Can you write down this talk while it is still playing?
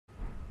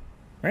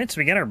Alright,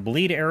 so we got our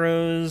bleed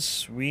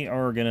arrows. We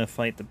are gonna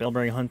fight the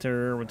Bellberry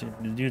Hunter. We're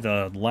gonna do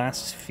the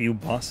last few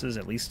bosses,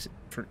 at least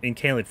for in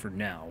Caelid for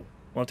now.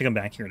 We'll have to come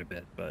back here in a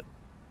bit, but...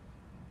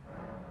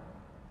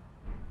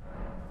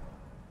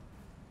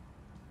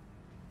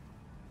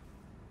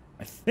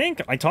 I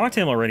think I talked to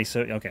him already,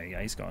 so... Okay,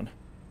 yeah, he's gone.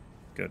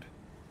 Good.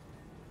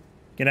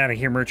 Get out of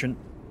here, merchant.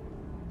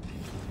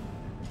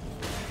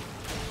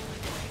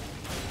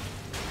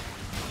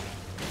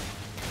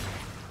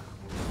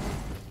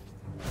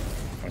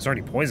 Oh, it's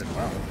already poisoned,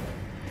 wow.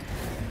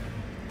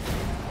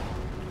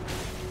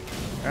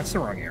 That's the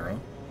wrong arrow.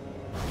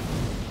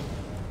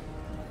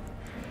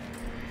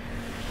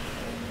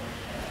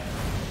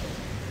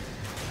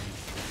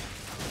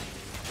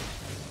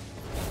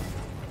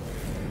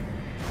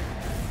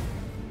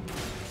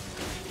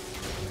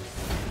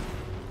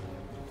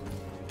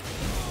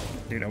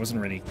 Dude, I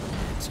wasn't ready.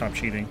 Stop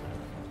cheating.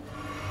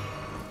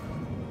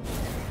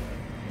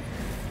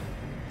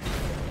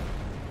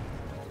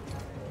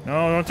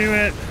 No, don't do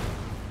it!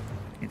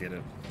 He did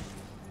it.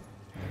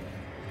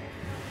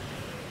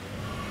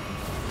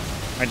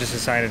 I just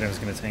decided I was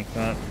going to tank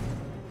that.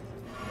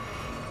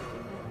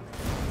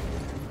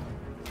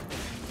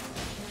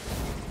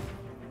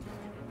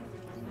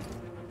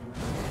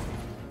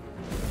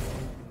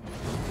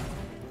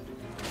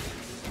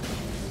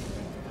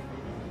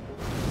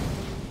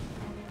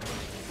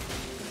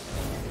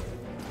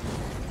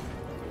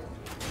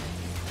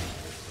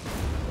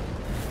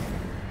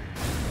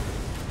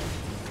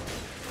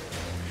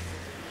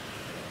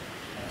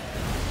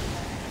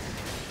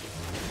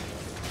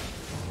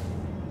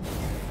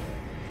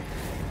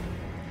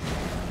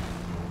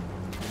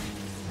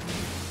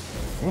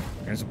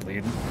 There's a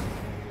bleed.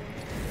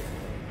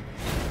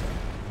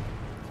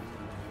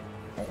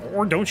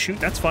 Or don't shoot,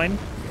 that's fine.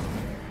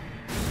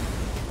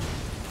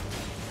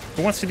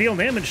 Who wants to deal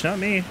damage? Not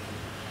me.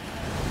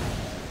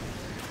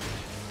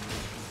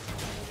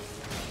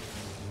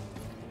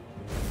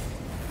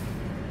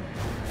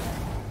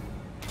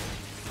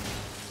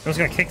 I was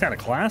gonna kicked out of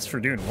class for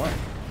doing what?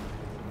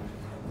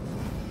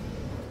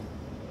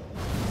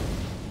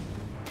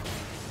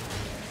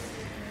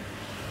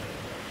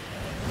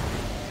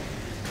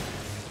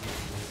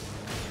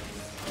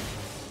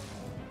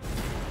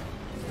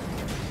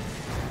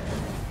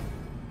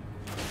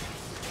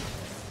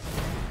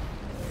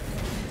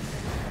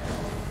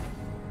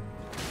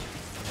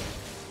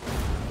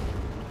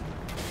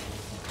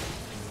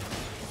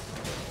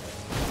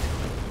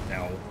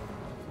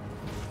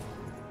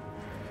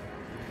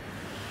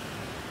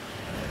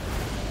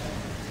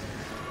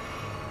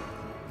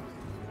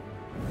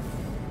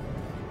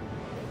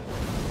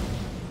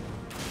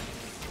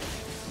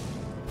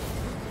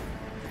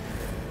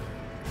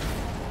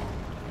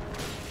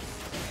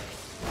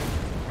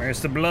 Where's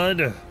the blood?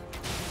 There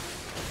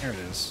it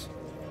is.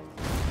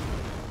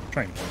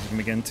 Trying to poison him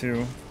again,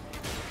 too.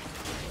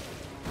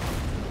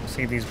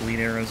 Save these bleed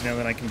arrows now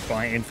that I can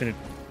buy infinite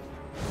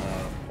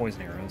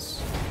poison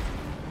arrows.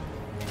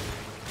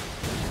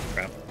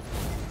 Crap.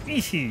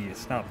 Eehee!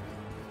 Stop.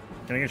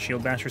 Can I get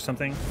shield bash or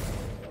something?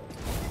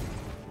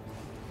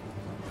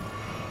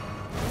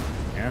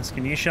 Ask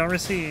and ye shall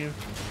receive.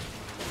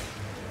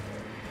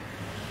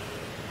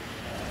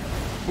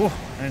 Whoa!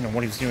 I didn't know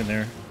what he was doing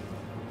there.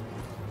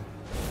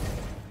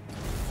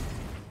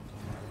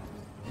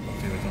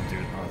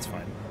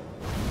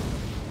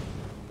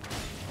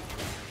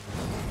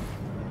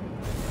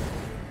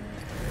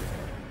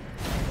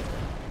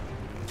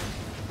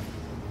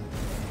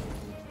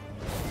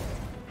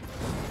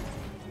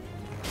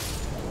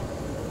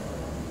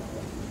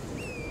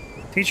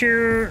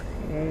 Teacher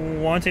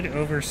wanted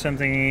over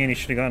something and he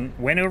should have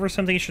went over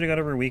something he should have got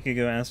over a week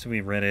ago, asked if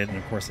we read it, and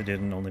of course I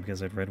didn't, only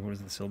because I'd read what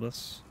was the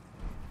syllabus.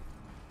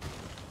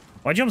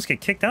 Why'd you almost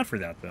get kicked out for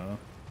that, though?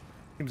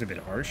 Seems a bit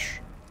harsh.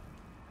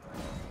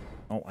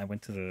 Oh, I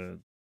went to the...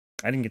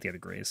 I didn't get the other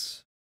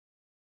grace.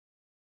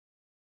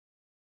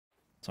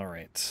 It's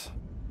alright.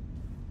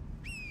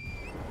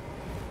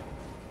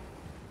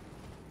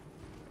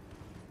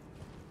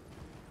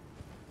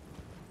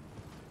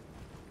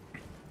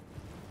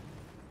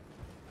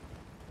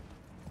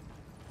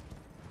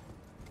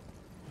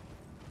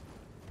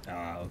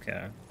 Ah,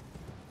 okay.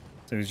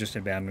 So he was just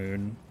in a bad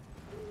mood.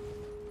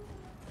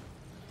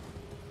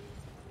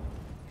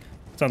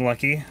 It's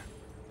unlucky.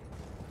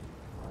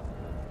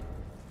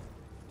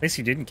 At least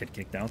he didn't get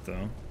kicked out,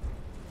 though.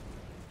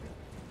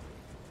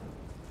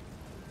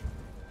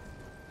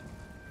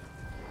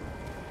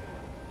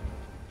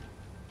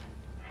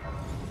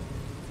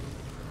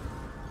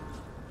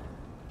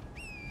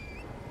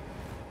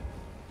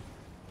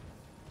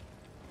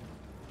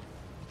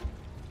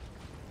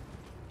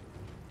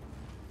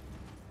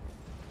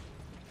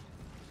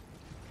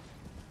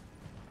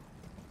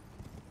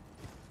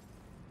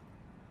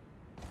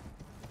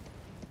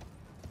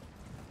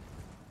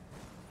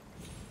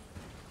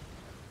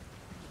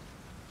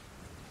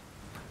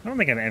 I don't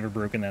think I've ever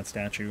broken that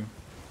statue.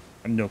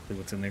 I have no clue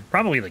what's in there.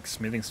 Probably like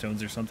smithing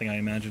stones or something, I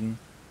imagine.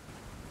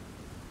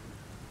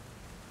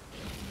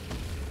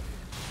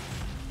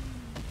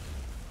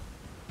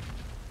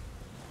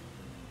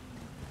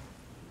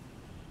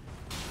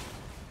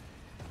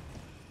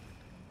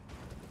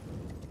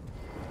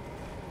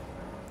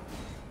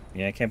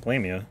 Yeah, I can't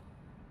blame you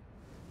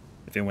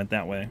if it went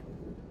that way.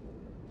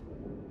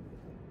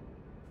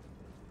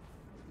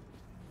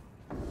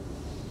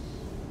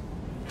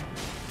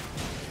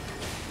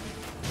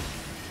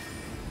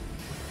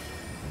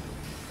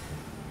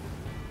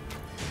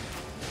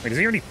 Wait, is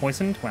he already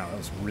poisoned? Wow, that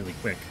was really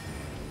quick.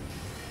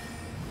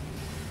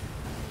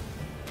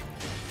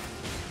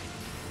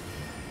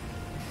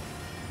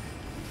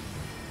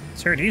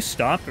 Sir, do you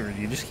stop, or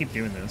do you just keep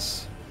doing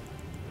this?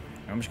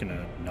 I'm just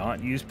gonna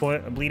not use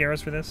bleed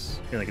arrows for this.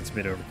 I feel like it's a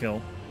bit overkill.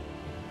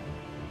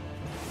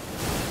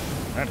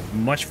 That is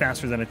much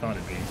faster than I thought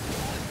it'd be.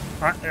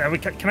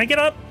 Can I get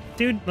up?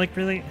 Dude, like,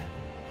 really?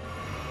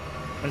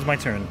 When's my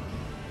turn?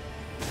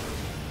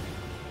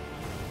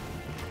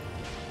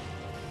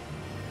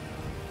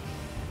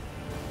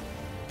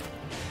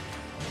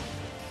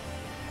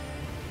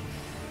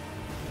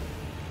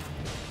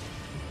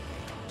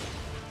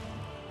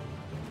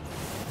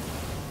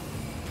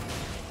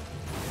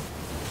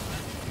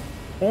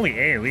 Only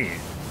AoE.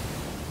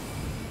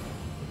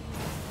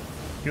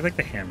 Do like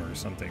the hammer or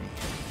something.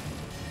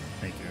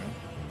 Thank you.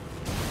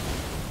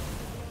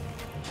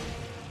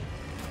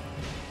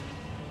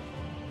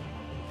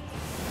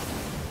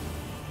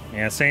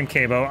 Yeah, same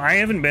Cabo. I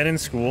haven't been in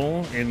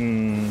school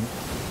in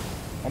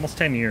almost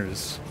 10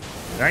 years.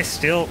 And I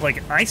still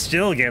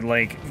get,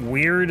 like,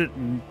 weird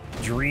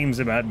dreams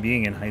about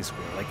being in high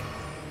school. Like,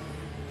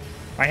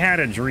 I had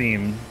a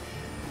dream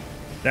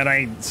that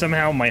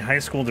somehow my high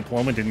school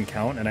diploma didn't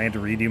count, and I had to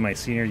redo my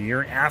senior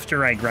year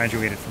after I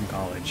graduated from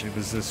college. It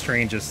was the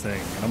strangest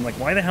thing. And I'm like,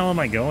 why the hell am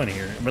I going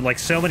here? But, like,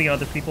 so many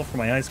other people from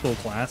my high school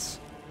class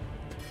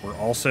were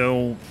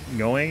also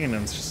going, and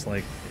it's just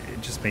like,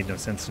 it just made no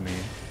sense to me.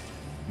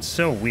 It's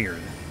so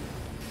weird.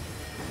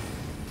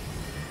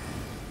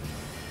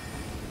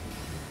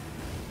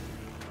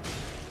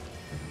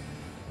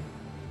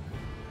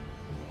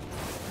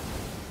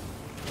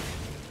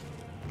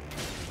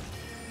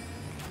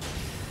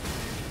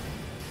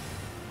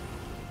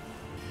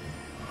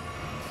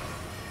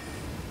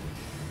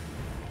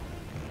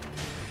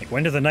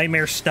 When do the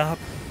nightmares stop?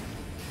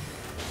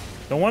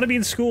 Don't want to be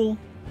in school.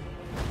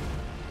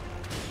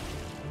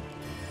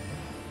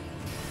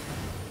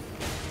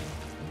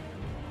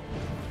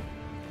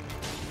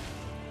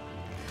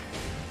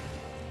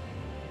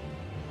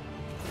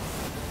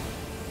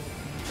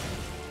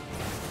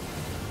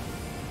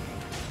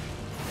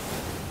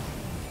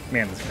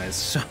 Man, this guy is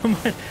so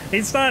much...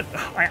 It's not...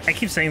 I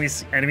keep saying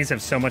these enemies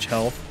have so much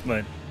health,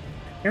 but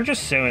they're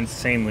just so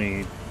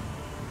insanely...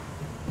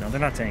 No, they're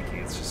not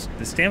tanky. It's just...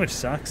 This damage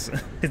sucks.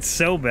 It's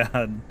so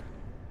bad.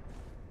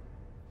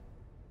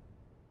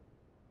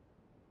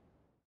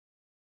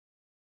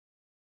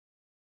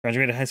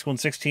 Graduated high school in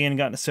 16,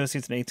 got an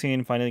associate's in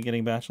 18, finally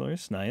getting a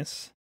bachelor's.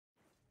 Nice.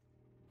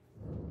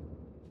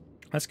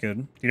 That's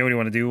good. You know what you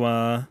want to do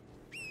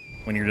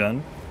when you're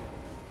done?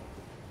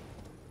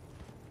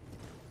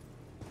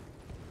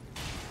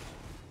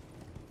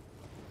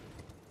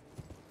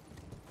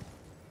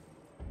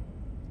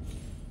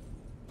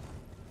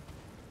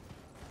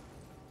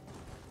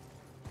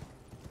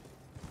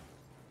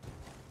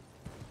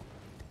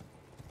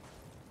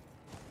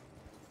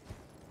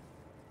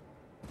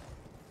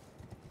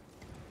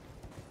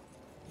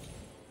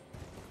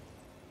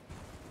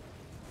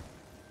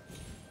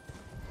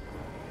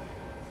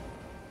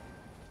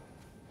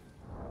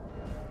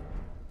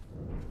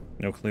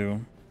 No clue.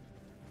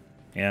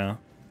 Yeah.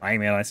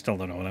 I still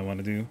don't know what I want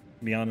to do,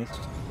 to be honest.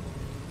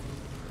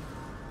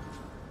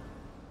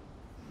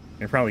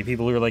 There are probably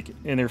people who are like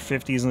in their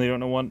 50s and they don't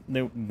know what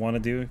they want to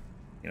do,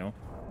 you know.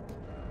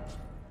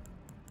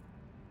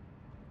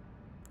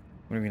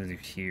 What are we gonna do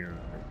here?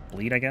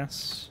 Bleed, I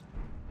guess?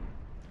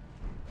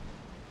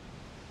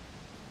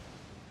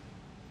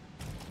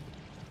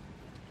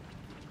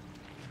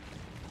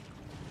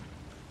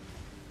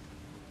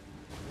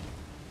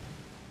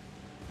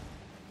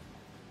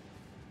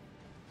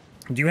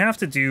 Do you have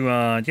to do you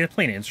have to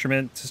play an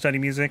instrument to study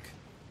music?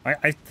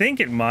 I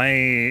think at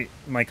my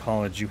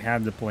college you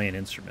had to play an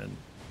instrument.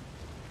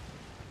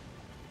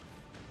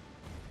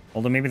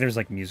 Although maybe there's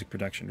like music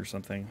production or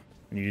something,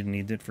 and you didn't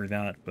need it for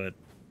that, but...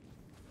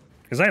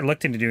 Because I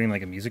looked into doing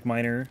like a music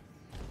minor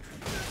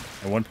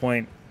at one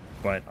point,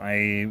 but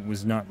I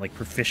was not like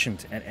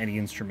proficient at any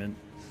instrument.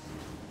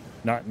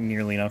 Not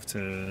nearly enough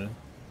to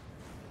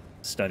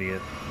study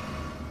it.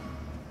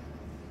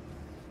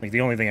 Like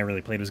the only thing I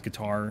really played was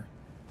guitar.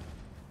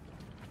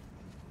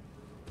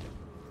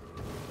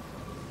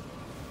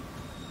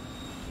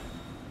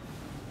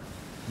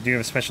 Do you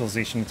have a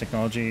specialization in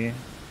technology?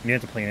 You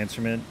have to play an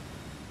instrument?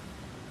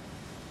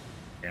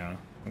 Yeah,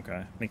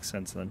 okay. Makes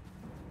sense then.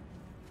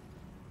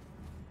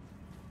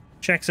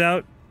 Checks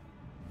out.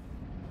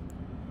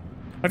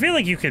 I feel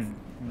like you could...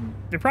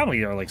 There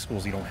probably are like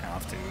schools you don't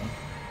have to.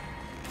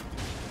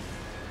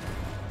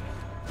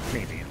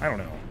 Maybe. I don't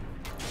know.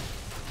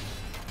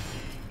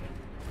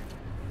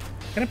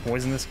 Can I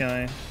poison this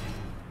guy? I'm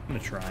gonna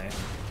try.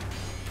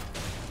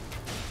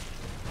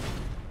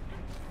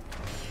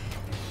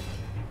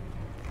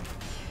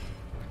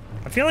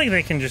 I feel like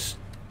they can just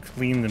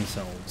clean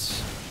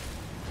themselves.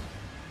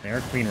 They are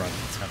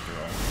Cleanrots, after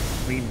all.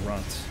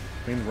 Cleanrot.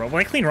 Cleanrot.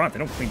 Why Cleanrot? They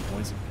don't clean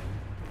poison.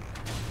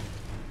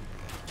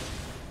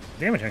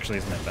 Damage actually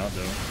isn't that bad,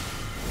 though.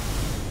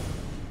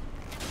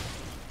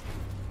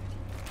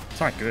 It's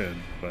not good,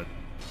 but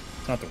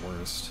it's not the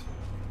worst.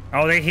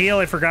 Oh, they heal!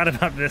 I forgot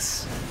about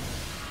this.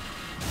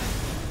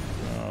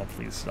 Oh,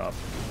 please stop.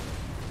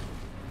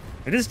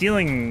 It is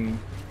dealing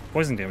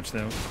poison damage,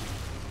 though.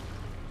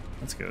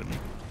 That's good.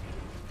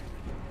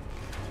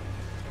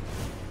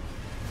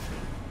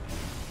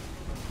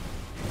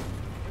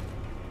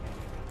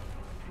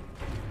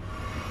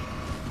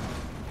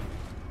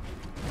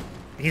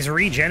 He's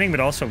regenning, but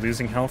also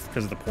losing health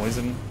because of the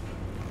poison.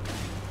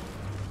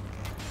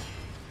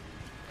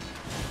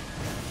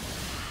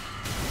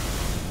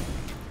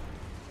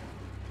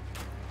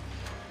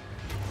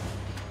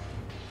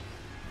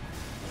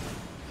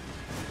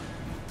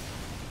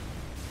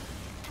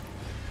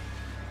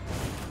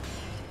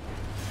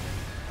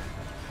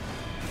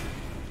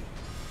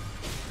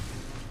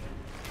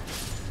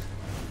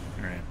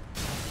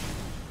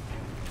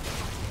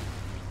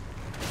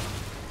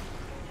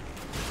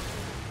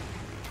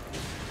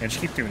 Yeah, just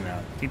keep doing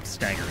that. Keep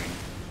staggering.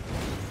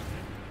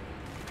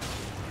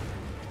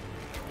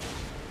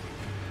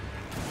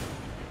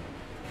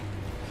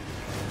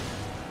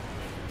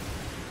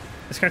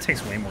 This guy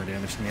takes way more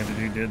damage than the other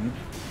dude did.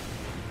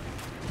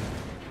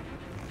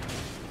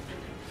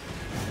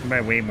 And by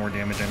way more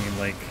damage, I mean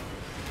like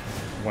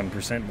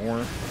 1%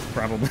 more,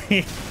 probably.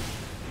 I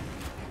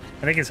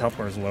think his health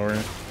bar is lower.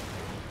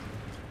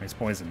 He's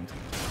poisoned.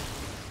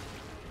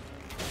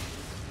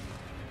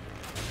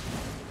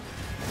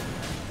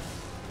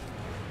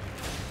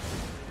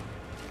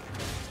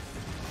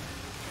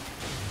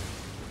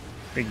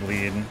 Big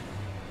bleed.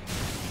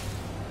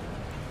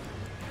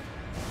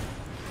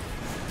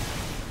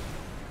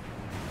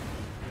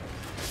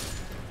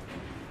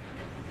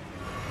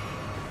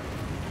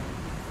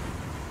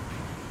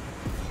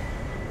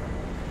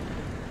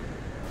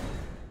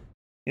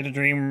 He had a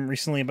dream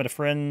recently about a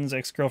friend's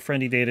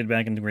ex-girlfriend he dated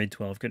back in grade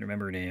 12. Couldn't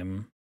remember her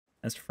name.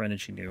 Asked a friend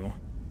and she knew.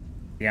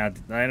 Yeah,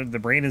 the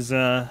brain is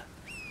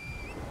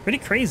pretty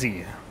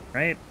crazy,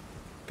 right?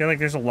 I feel like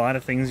there's a lot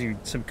of things you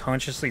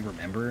subconsciously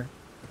remember.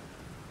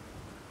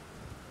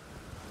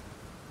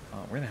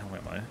 Where the hell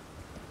am I?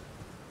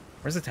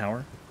 Where's the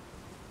tower?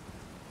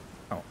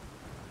 Oh.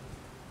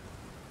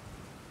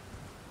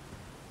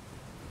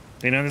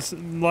 You know, there's a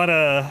lot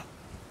of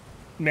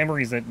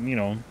memories that, you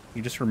know,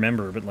 you just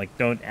remember, but, like,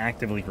 don't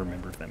actively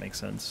remember, if that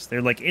makes sense.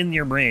 They're, like, in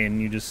your brain,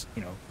 you just,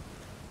 you know,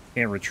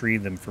 can't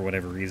retrieve them for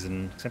whatever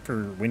reason, except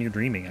for when you're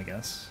dreaming, I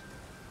guess.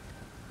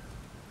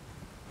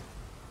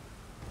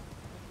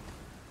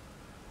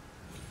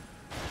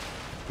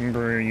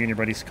 Remember you and your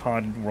buddies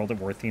COD World at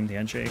War themed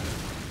handshake?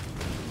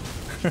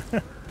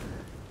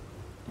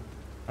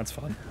 That's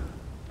fun.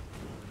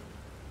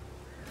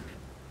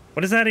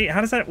 What is that? How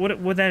does that? What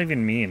would that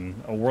even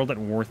mean? A World at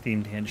War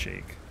themed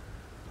handshake?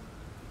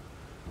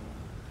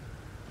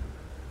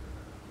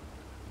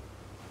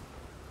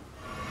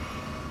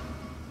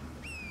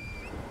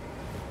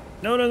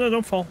 No, no, no!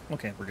 Don't fall.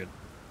 Okay, we're good.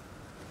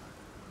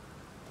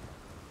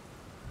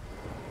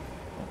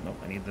 Oh no!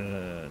 I need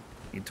the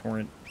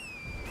torrent.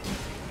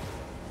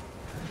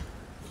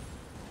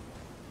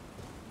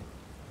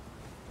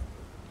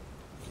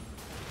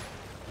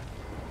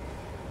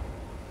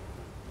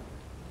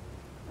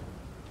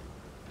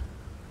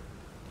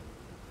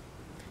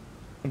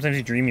 Sometimes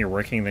you dream you're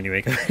working, then you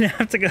wake up and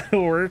have to go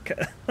to work.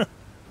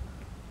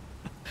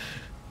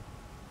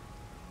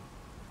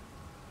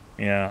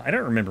 Yeah, I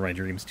don't remember my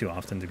dreams too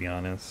often, to be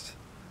honest.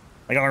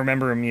 Like, I'll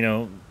remember them, you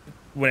know,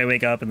 when I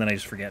wake up, and then I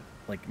just forget,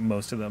 like,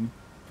 most of them.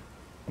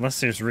 Unless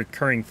there's a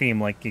recurring theme,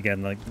 like,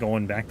 again, like,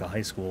 going back to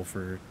high school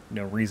for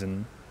no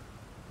reason.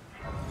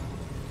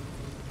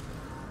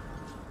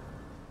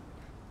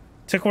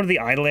 Took one of the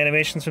idle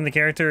animations from the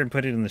character and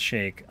put it in the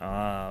shake.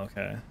 Ah,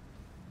 okay.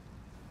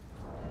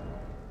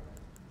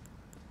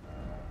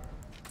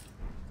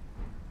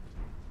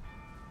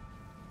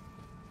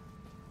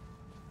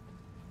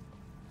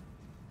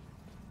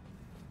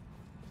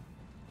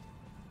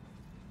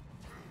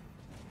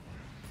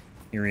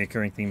 Your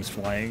reoccurring themes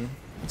flying.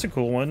 That's a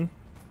cool one.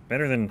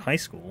 Better than high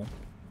school.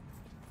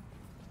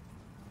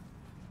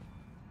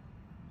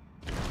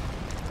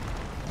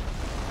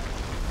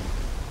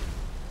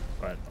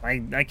 But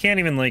I can't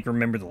even, like,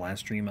 remember the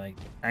last dream I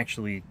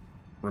actually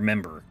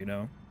remember, you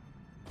know?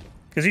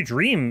 Because you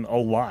dream a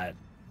lot.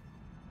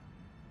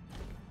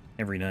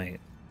 Every night.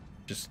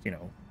 Just, you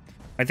know.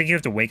 I think you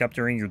have to wake up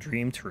during your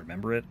dream to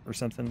remember it or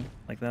something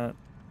like that.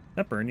 Does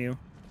that burn you?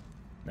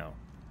 No.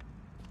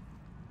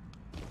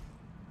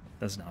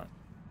 Does not.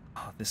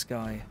 Oh, this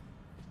guy.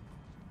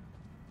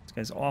 This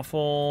guy's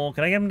awful.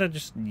 Can I get him to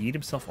just yeet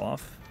himself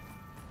off?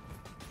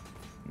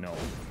 No.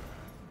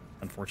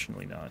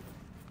 Unfortunately not.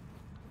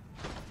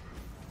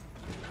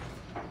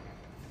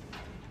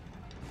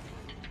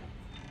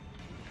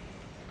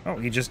 Oh,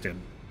 he just did.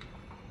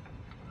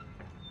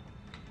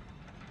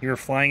 You were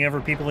flying over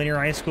people in your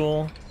high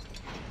school?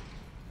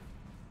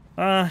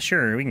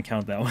 Sure, we can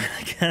count that one,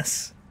 I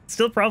guess.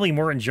 Still probably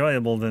more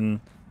enjoyable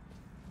than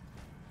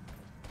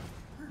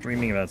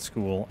dreaming about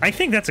school. I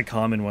think that's a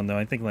common one, though.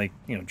 I think, like,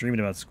 you know,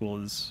 dreaming about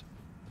school is,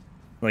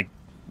 like,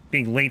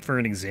 being late for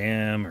an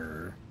exam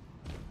or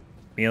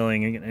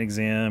failing an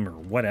exam or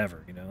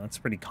whatever, you know. That's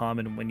pretty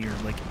common when you're,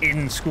 like,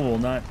 in school,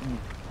 not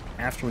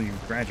after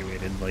you've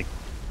graduated, like,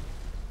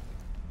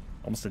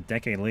 almost a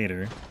decade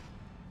later.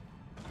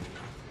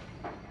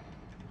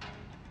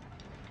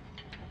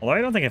 Although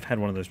I don't think I've had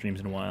one of those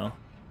dreams in a while.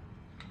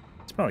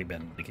 It's probably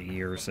been, like, a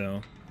year or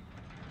so.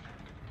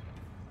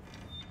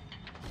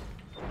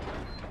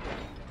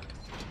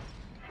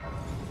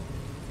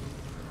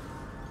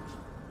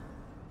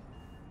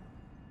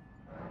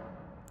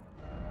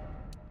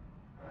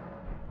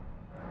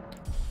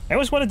 I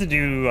always wanted to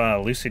do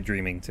lucid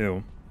dreaming,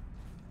 too.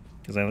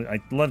 Because I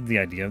loved the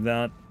idea of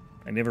that.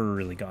 I never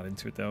really got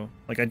into it, though.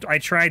 Like, I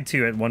tried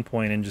to at one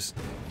point and just...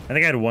 I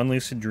think I had one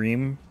lucid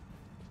dream,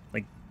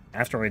 like,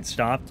 after I'd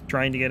stopped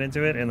trying to get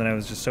into it, and then I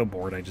was just so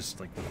bored I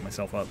just, like, woke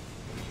myself up.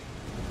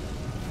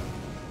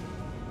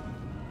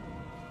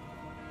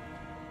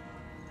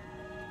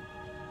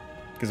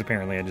 Because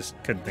apparently I just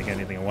couldn't think of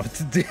anything I wanted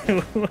to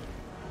do.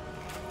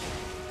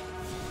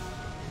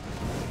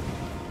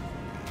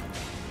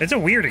 It's a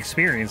weird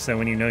experience, though,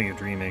 when you know you're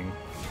dreaming.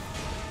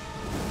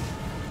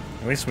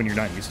 At least when you're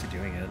not used to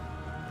doing it.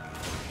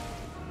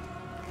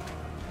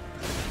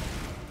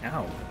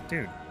 Ow,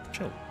 dude,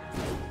 chill.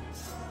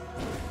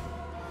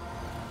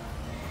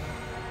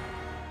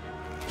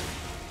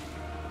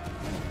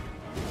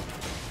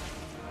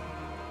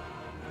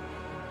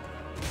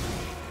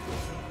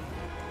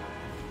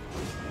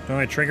 Oh,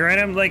 a trigger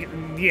item? Like,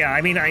 yeah,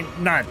 I mean, I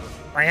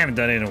haven't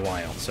done it in a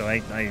while, so I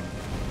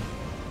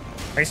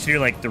used to do,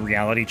 like, the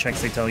reality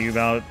checks they tell you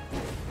about,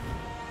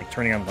 like,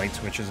 turning on light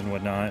switches and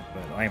whatnot,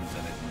 but I haven't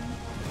done it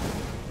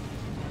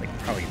in, like,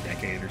 probably a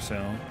decade or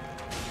so.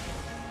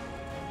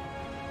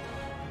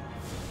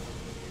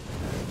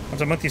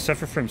 Once a month you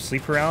suffer from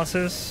sleep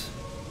paralysis?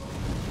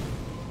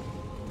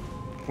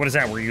 What is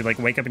that, where you, like,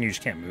 wake up and you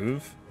just can't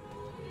move?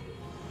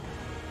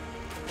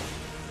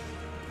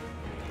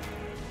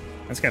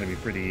 That's gotta be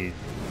pretty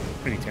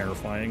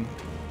terrifying.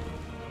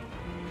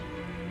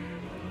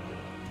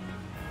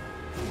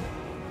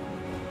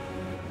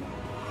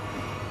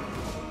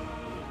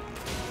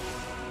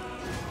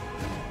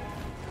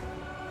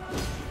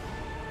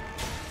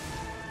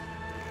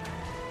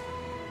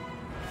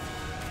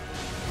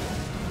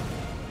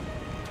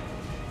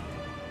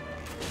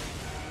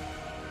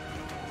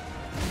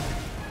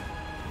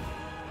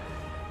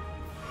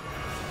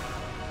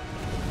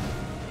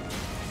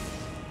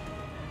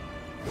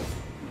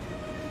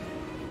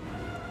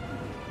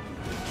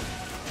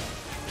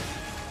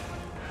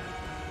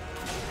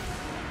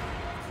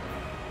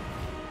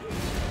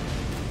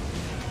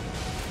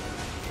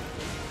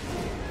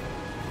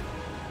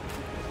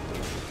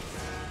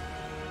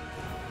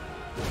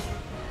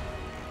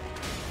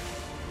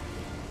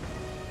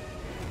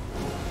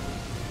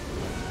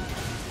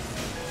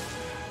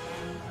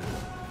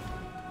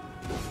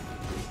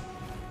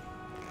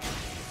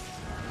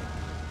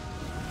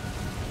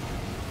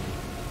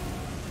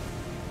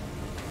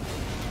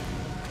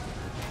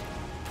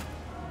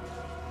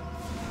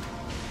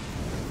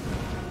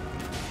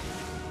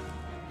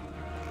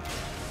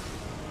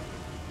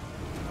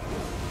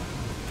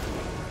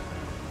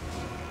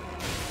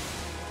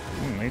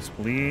 Nice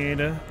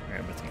bleed. Alright,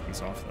 I'm gonna take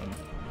these off then.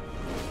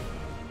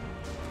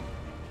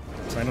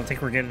 So I don't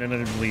think we're getting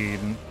another bleed.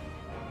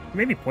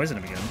 Maybe poison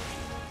him again.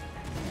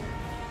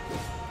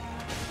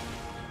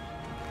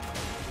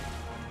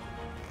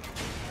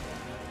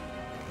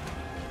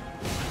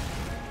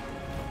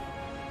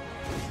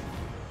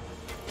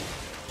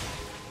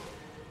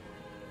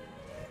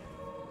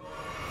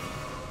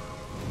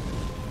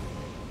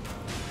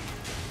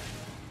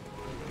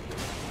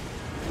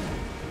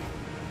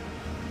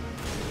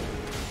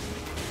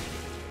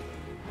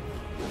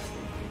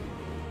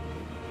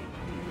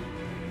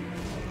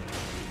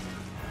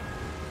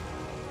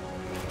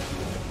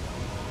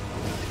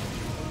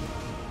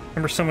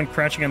 Remember someone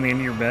crouching on the end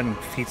of your bed and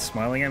feet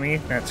smiling at me?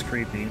 That's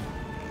creepy.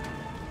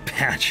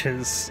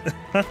 Patches.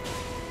 That'd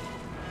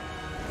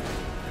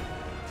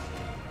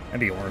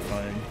be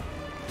horrifying.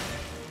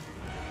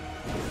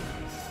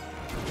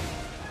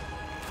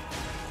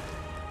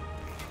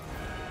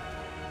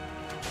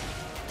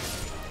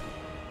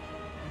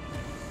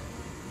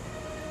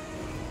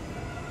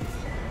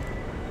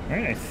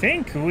 Alright, I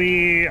think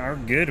we are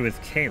good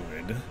with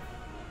Caelid.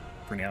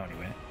 For now,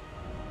 anyway.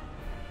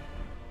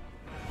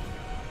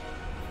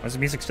 Is the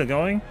music still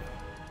going?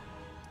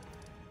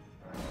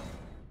 I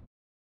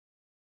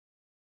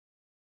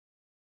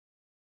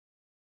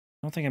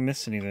don't think I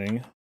missed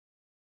anything.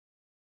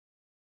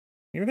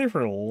 You were there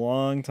for a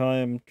long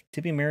time.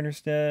 Tippy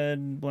Mariner's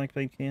dead. Black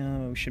Blade, yeah,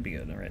 we should be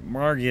good. Alright,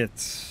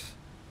 Margit.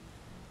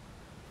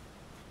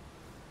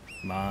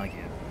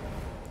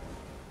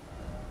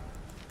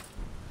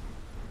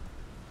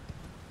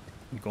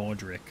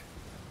 Godrick.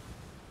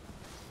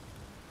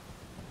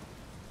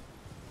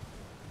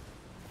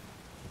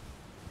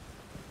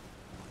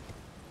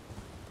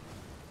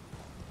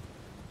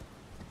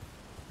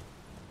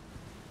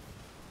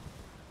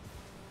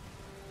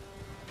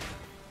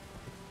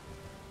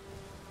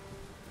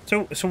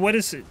 So what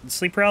is it?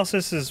 Sleep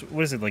paralysis is,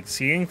 what is it, like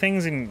seeing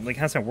things, and like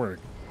how's that work?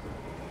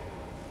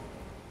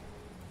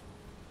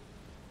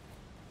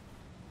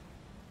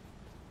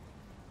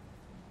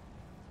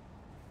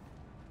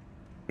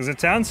 Because it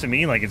sounds to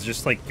me like it's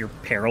just like you're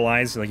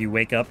paralyzed, like you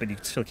wake up and you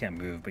still can't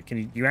move, but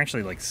can you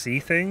actually like see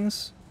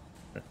things?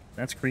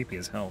 That's creepy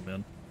as hell,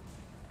 man.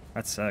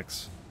 That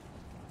sucks.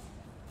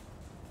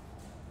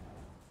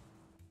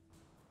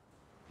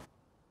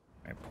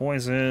 Alright,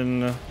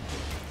 poison.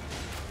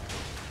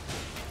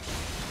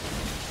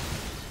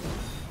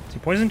 Is he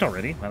poisoned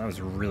already? Wow, that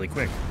was really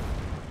quick.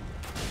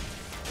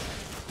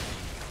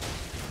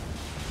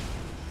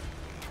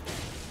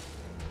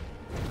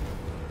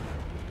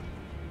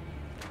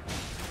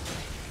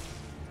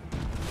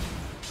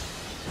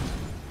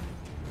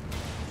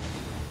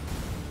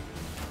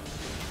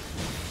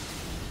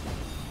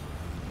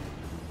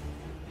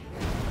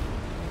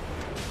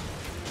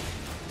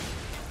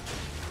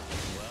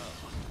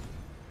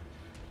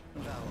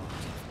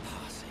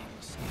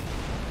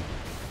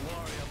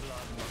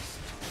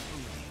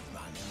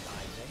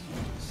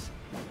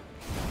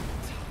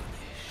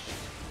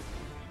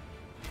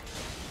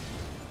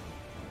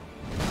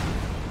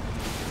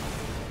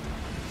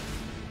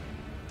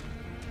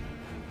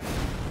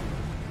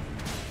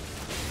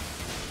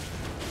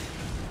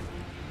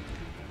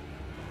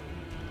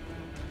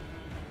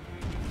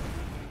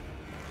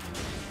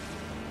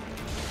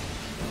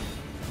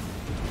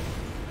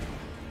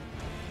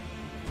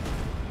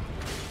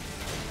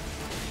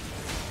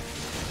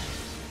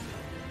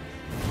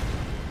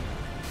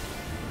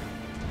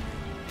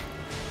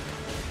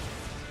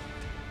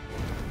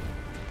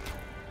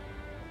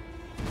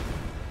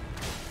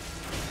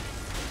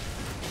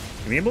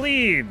 Give me a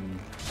bleed.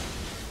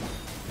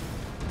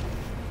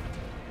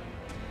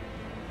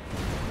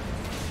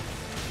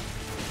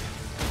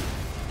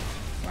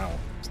 Wow,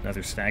 it's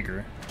another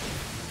stagger.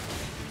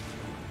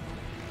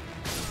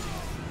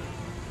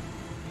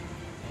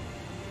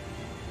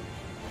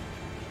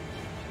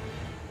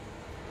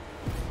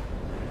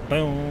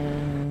 Boom.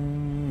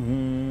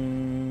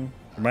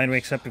 Your mind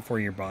wakes up before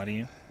your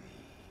body.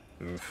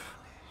 Oof.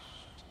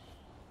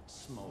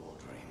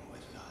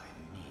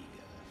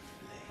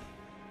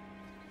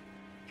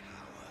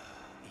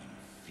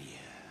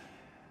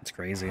 It's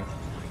crazy.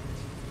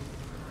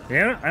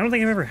 Yeah, I don't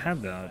think I've ever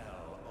had that.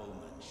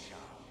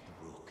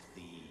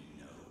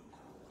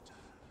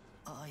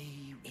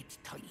 It's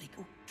tightly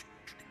booked.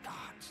 The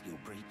guards you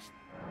breached.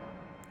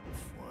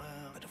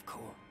 Well, but of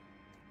course.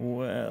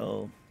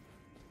 Well.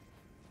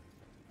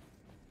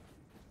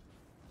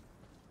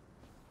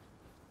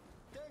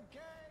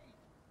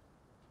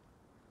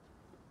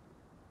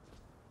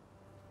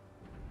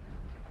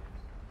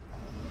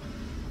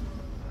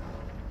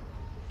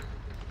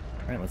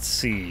 Alright, let's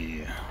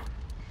see.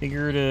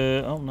 Figure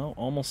to, oh no,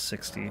 almost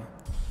 60. How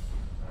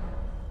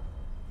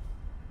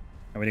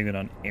are we doing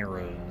on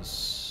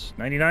arrows?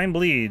 99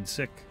 bleed,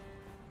 sick.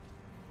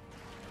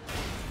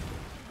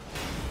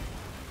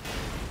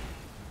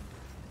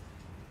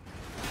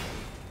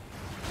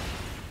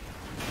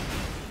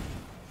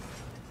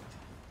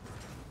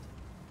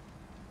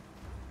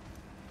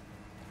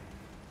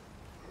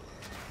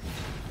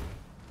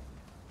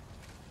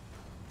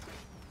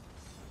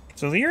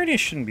 So the Liurnia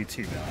shouldn't be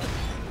too bad.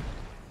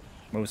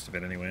 Most of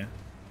it, anyway.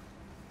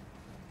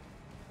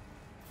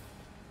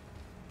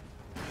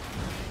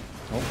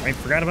 Oh, I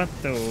forgot about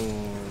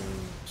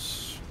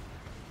those.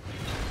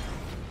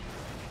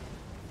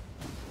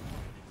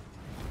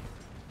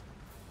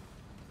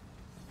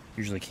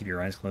 Usually keep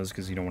your eyes closed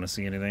because you don't want to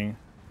see anything.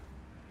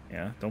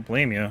 Yeah, don't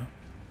blame you.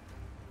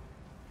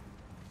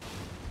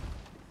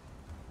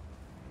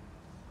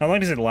 How long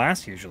does it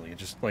last usually?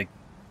 Just like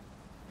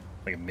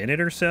a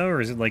minute or so, or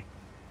is it like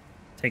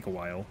take a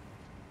while?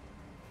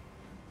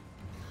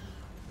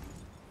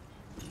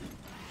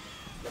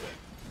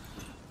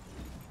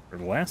 Or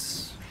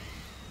less?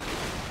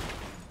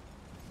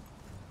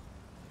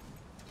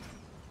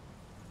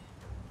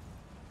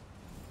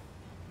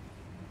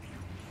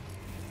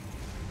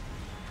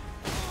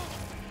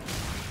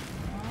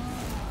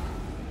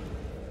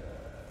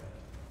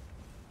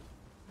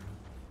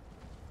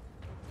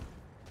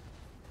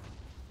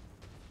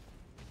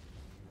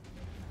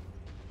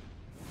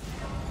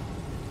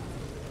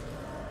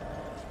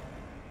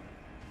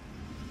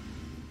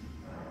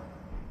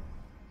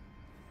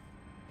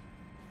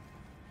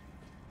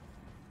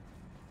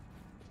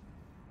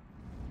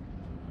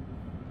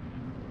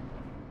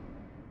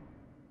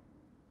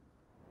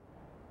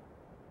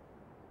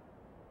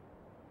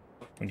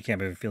 When you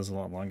can't move, it feels a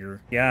lot longer.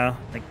 Yeah,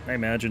 I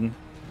imagine.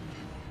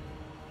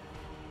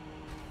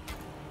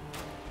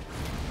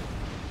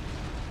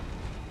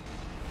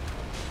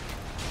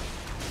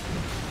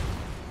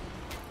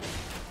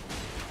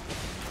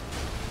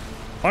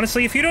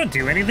 Honestly, if you don't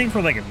do anything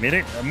for like a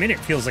minute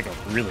feels like a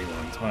really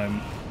long time.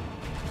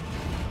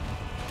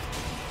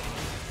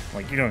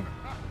 Like, you don't...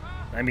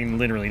 I mean,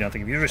 literally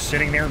nothing. If you're just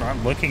sitting there, not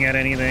looking at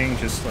anything,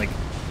 just like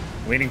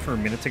waiting for a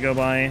minute to go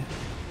by,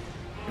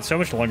 it's so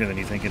much longer than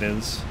you think it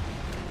is.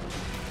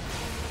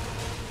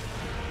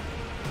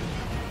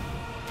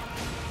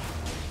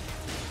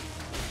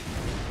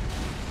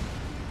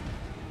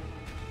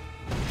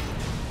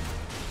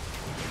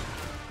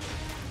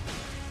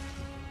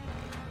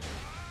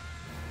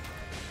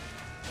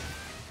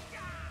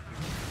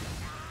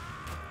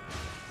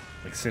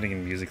 sitting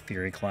in music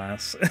theory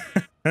class.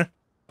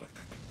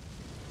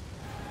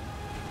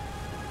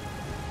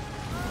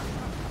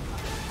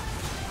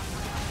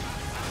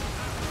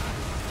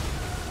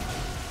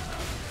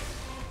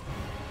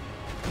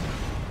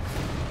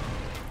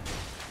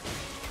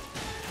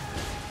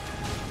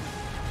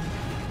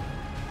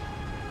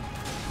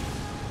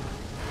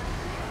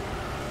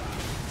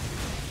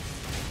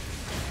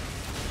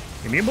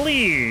 Give me a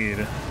bleed!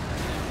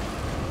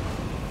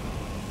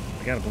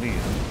 I gotta bleed.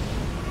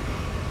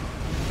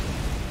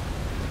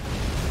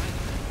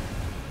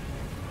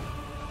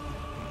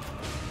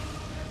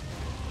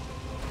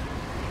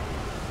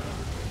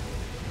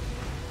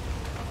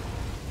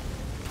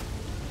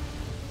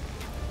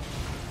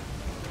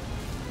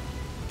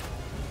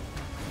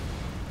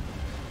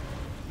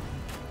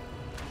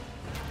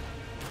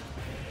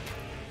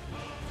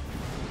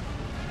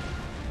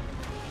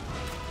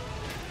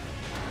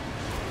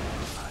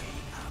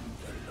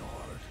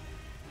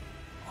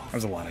 That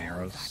was a lot of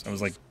arrows. That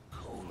was like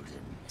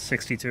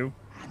 62.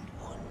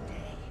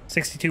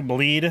 62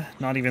 bleed,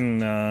 not even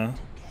the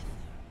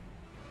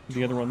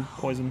other one,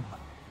 poison.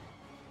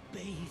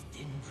 Bathed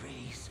in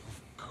rays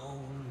of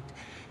cold.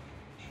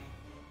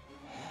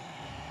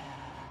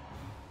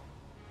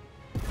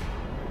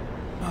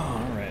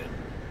 Alright.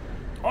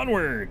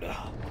 Onward!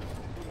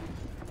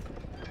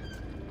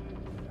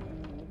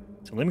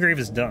 So Limgrave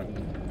is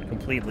done.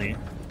 Completely.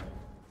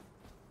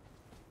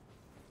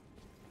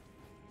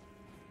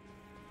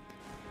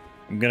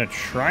 I'm gonna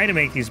try to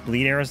make these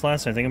bleed arrows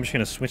last. I think I'm just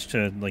gonna switch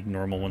to like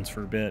normal ones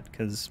for a bit,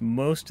 because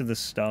most of the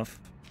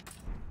stuff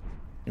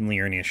in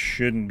Liurnia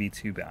shouldn't be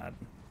too bad.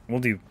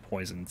 We'll do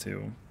poison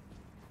too.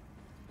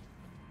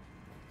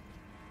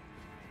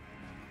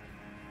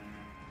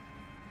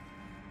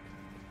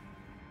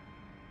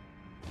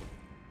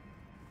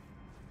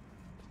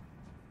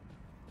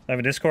 I have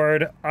a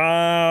Discord.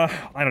 I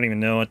don't even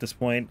know at this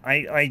point.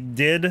 I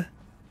did.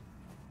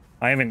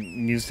 I haven't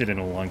used it in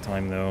a long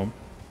time though.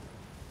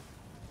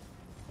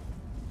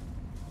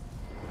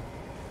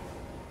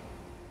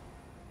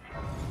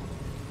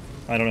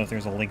 I don't know if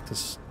there's a link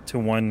to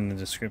one in the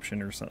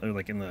description or something, or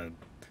like in the,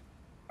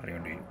 I don't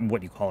even know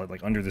what you call it,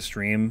 like under the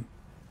stream.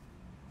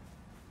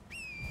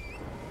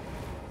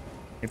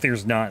 If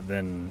there's not,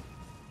 then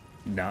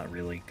not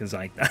really, because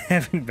I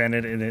haven't been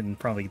in it in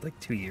probably like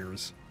 2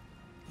 years.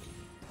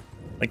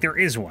 Like there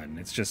is one,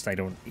 it's just I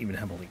don't even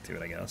have a link to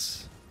it, I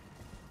guess.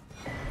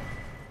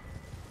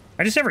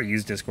 I just never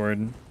used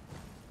Discord.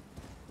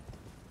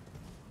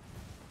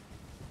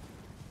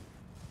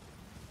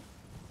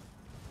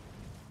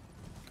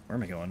 Where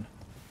am I going?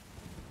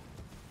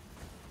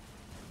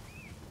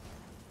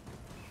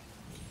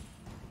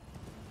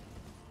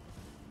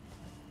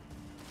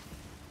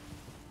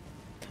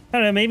 I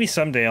don't know, maybe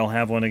someday I'll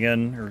have one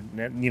again, or,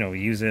 you know,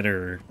 use it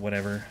or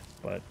whatever,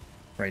 but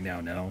right now,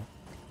 no.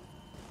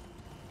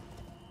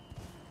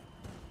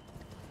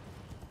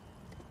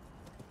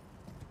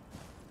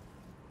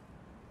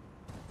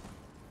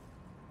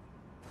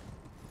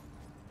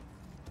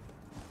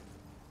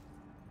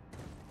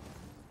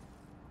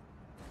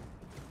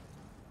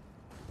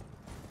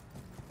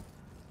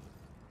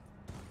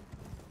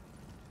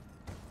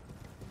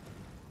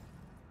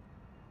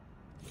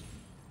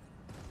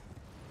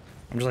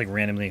 I'm just like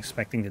randomly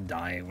expecting to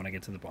die when I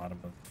get to the bottom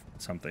of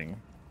something.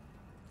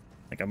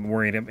 Like I'm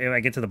worried if I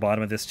get to the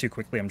bottom of this too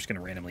quickly, I'm just gonna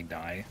randomly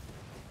die.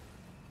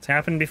 It's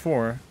happened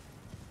before.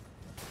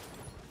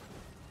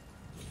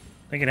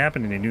 I think it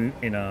happened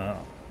in a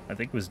I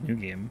think it was New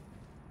Game.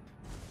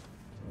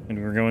 And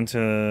we were going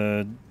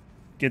to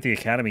get the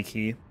Academy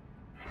key.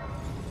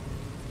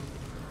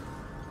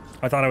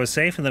 I thought I was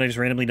safe, and then I just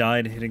randomly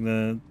died hitting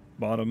the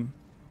bottom,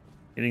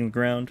 hitting the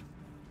ground.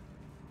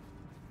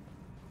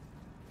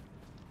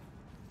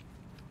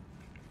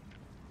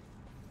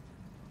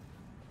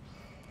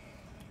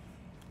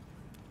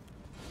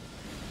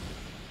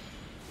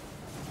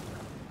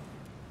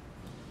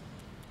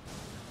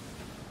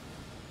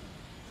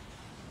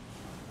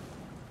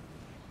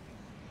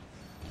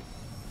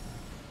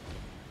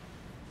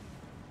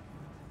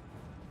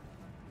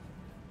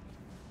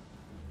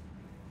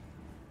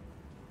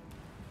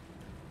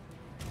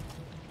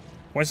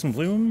 Poison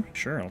Bloom?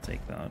 Sure, I'll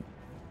take that.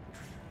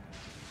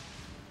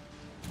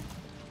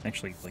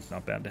 Actually, like,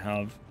 not bad to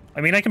have.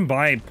 I mean, I can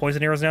buy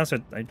poison arrows now, so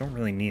I don't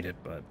really need it,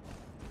 but...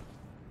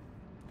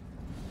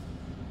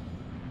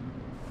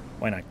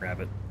 why not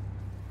grab it?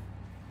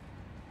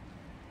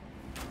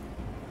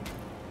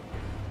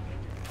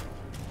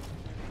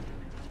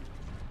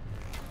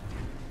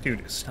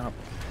 Dude, stop.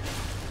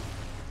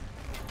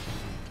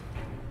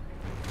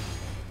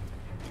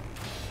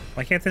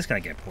 Why can't this guy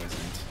get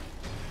poisoned?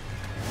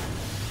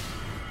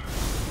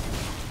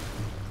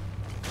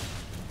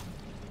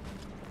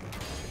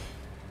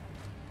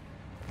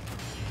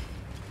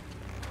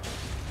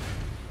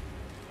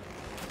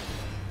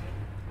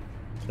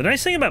 The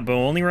nice thing about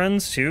bow-only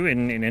runs, too,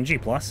 in NG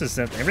Plus is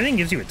that everything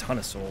gives you a ton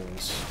of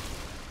souls.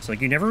 So,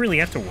 like, you never really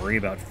have to worry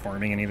about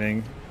farming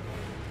anything.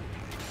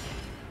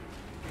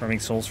 Farming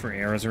souls for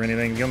arrows or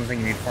anything. The only thing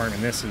you need to farm in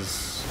this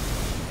is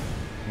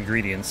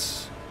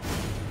ingredients.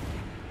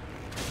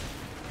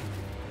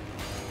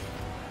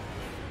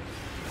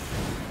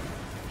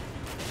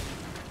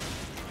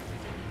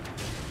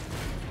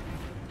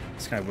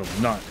 guy will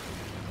not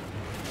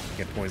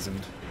get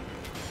poisoned.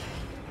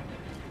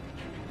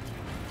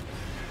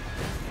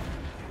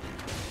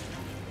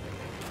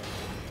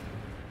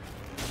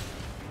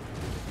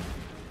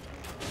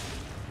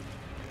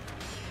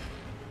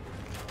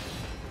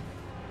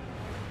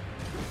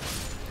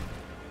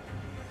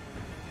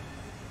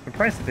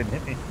 Surprised it didn't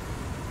hit me.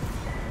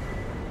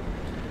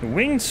 The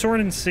Winged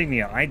Sword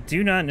Insignia. I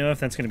do not know if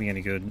that's going to be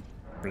any good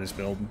for this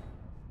build.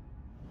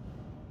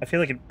 I feel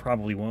like it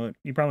probably won't.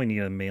 You probably need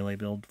a melee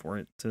build for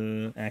it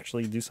to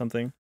actually do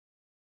something.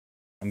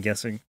 I'm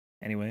guessing,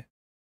 anyway.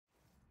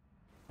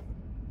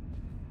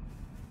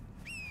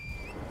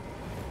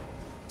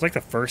 It's like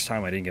the first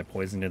time I didn't get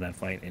poisoned in that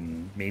fight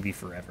in maybe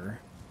forever.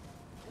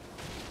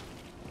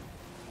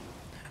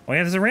 Oh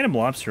yeah, there's a random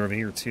lobster over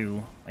here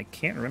too. I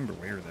can't remember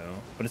where though,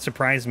 but it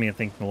surprised me, I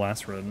think, in the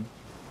last run.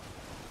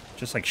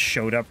 Just like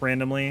showed up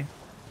randomly.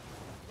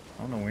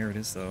 I don't know where it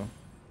is though.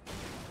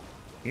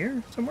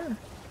 Here? Somewhere?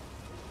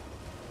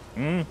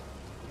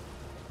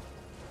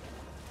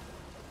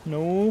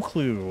 No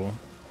clue.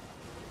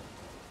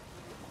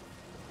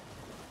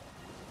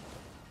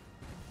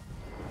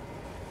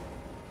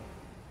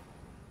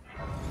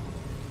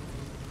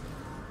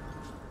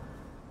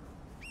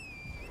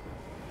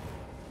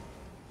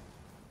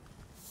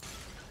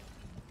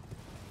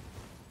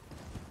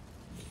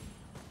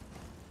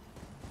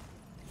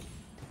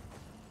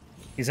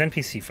 These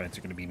NPC fights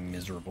are going to be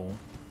miserable.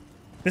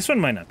 This one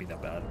might not be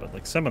that bad, but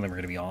like some of them are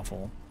going to be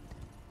awful.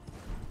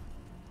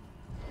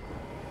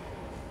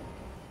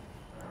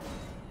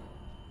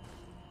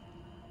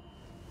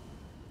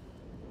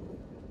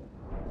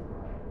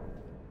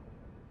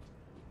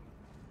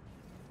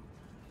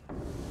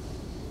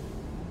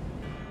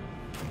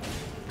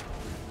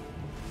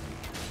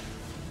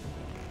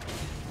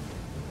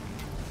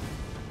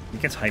 He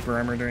gets hyper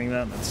armor during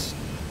that? That's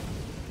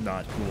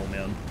not cool,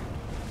 man.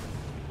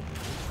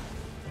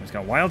 He's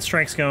got wild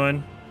strikes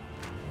going.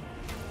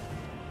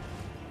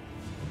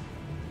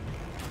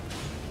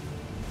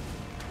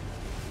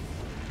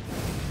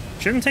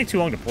 Shouldn't take too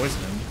long to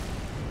poison him,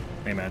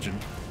 I imagine.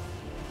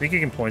 I think you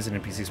can poison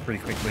NPCs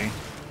pretty quickly.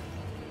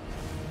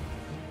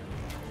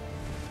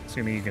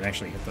 Assuming you can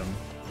actually hit them.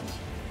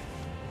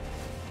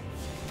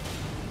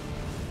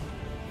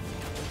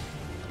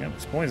 Yep,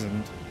 it's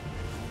poisoned.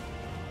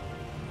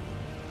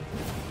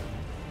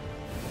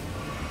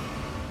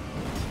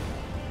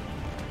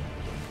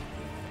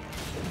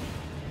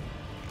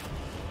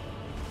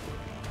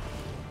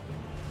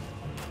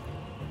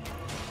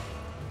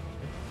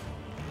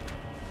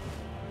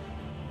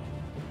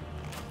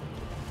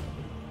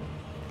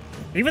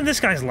 Even this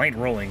guy's light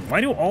rolling.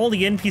 Why do all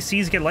the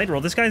NPCs get light roll?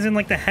 This guy's in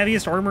like the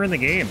heaviest armor in the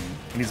game,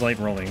 and he's light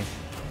rolling.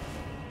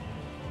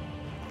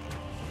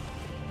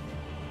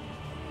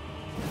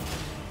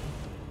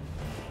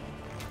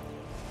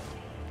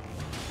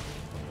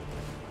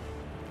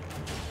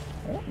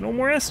 Oh, no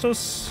more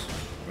Estos.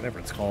 Whatever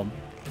it's called.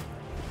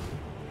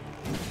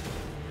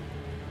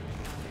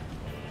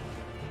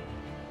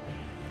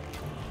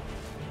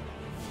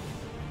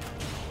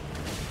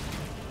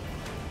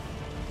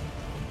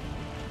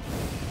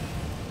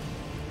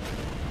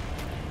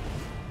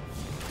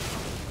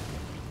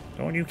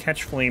 Don't you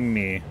catch flame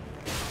me.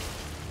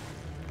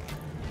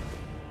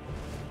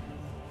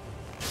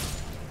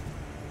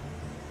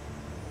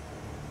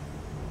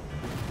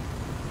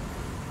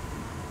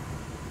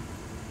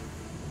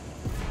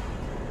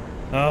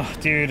 Oh,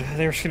 dude,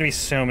 there's gonna be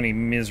so many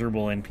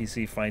miserable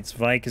NPC fights.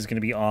 Vike is gonna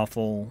be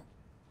awful.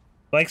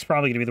 Vike's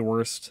probably gonna be the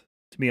worst,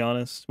 to be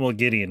honest. Well,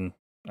 Gideon,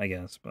 I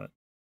guess, but...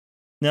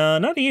 No,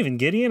 not even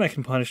Gideon I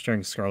can punish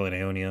during Scarlet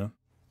Aeonia.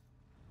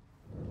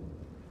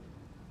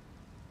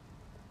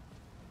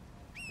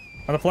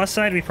 On the plus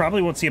side, we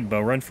probably won't see a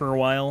bow run for a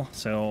while,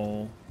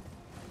 so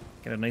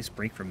get a nice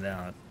break from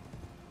that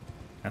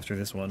after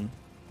this one.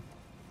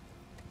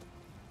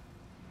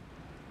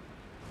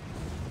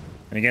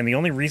 And again, the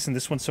only reason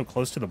this one's so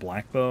close to the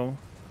black bow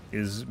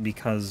is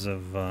because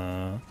of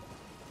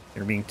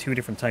there being 2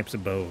 different types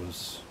of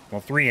bows.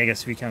 Well, 3, I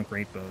guess, if you count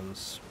great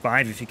bows.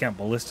 5 if you count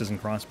ballistas and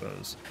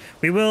crossbows.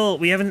 We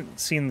haven't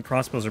seen the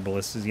crossbows or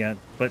ballistas yet,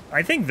 but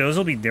I think those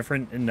will be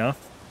different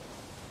enough.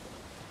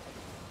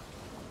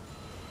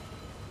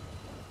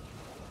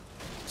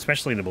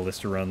 Especially the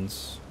ballista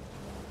runs.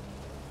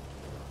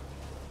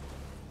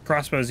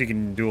 Crossbows you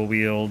can dual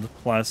wield,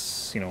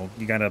 plus, you know,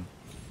 you gotta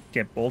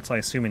get bolts, I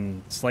assume,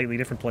 in slightly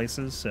different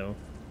places, so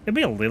it'll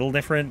be a little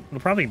different. It'll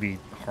probably be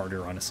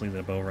harder, honestly, than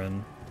a bow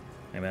run,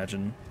 I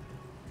imagine.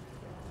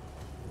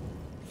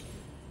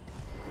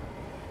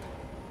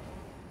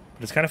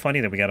 But it's kind of funny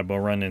that we got a bow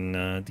run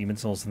in Demon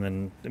Souls and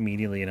then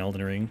immediately in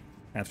Elden Ring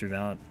after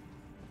that.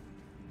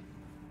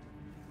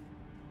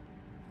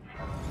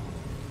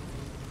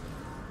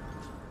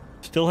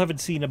 Still haven't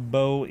seen a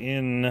bow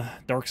in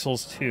Dark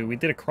Souls 2. We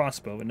did a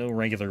crossbow, but no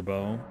regular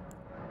bow.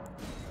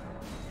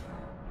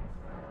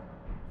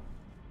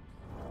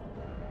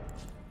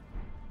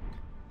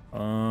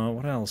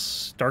 What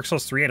else? Dark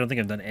Souls 3, I don't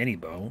think I've done any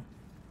bow.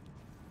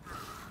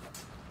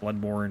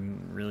 Bloodborne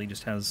really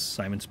just has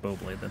Simon's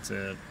Bowblade, that's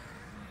it.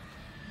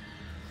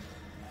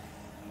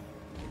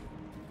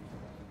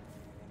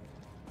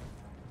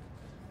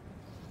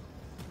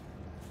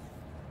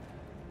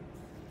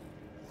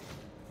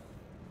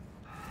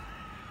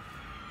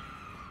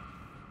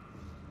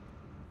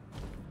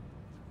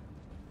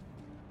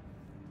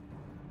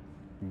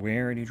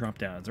 Where do you drop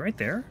down? Is it right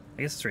there?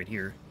 I guess it's right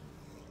here.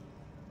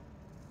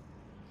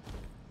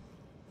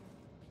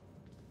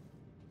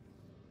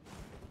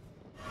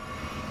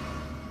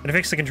 Did it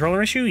fix the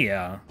controller issue?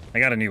 Yeah. I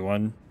got a new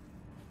one.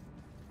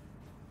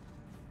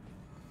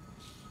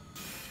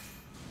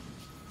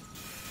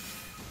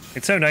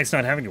 It's so nice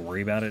not having to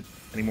worry about it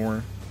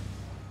anymore.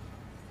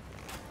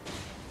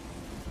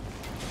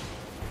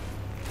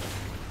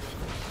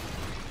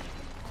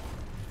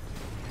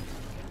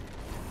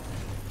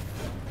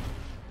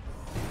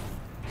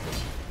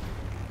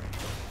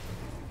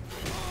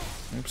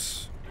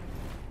 Oops.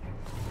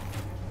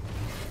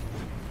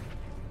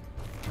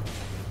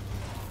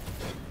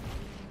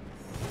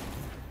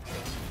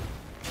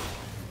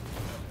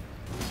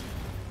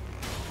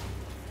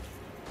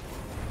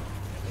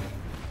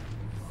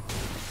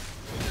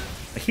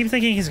 I keep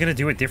thinking he's gonna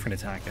do a different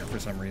attack now for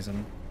some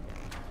reason.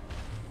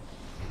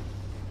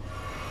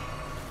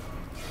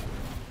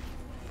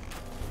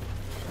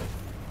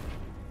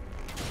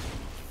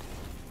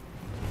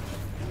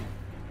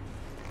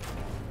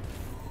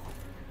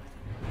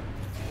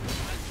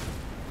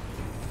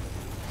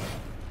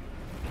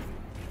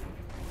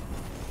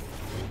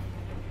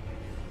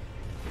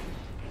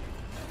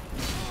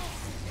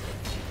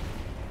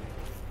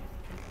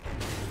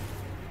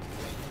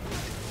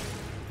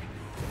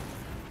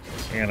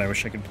 And I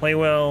wish I could play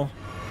well.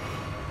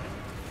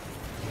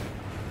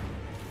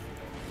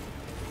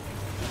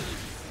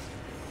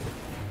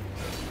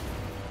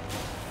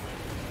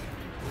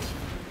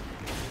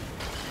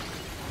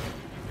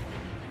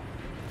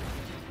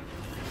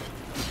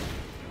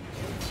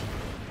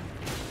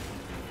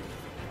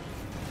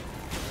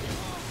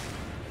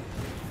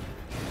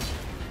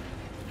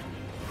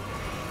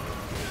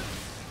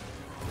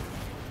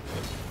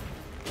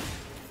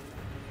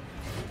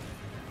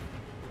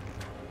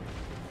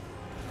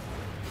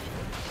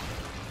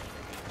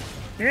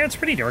 Yeah, it's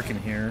pretty dark in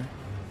here.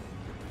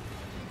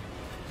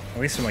 At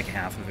least in like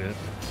half of it.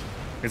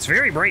 It's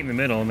very bright in the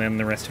middle, and then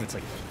the rest of it's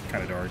like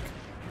kind of dark.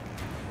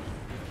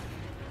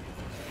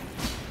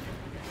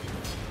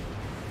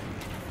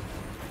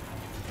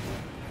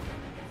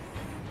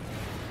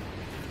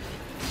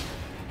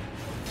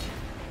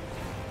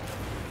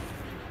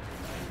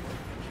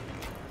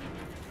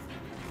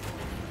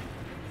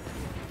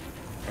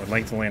 I would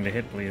like to land a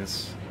hit,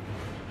 please.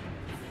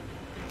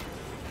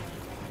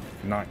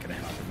 Not gonna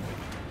happen.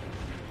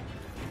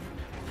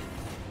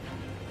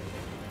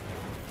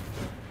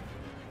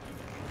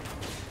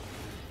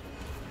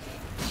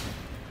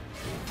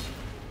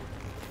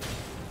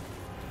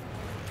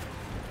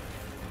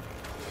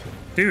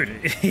 Dude,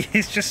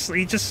 he's just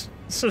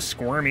so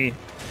squirmy.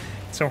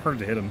 It's so hard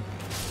to hit him.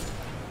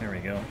 There we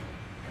go.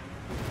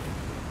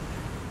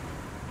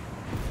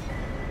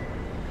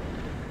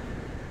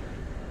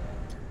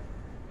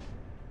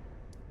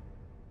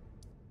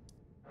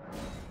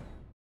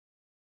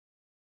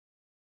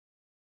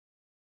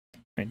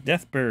 Alright,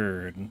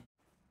 Deathbird.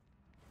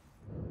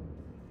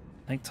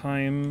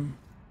 Nighttime.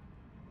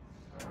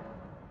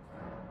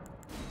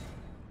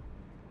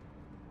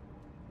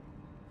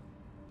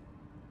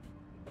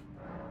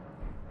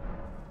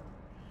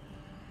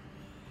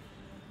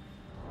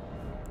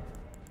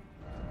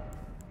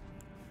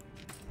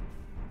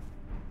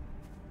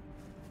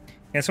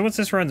 Yeah, so once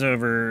this runs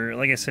over,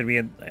 like I said, we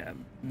had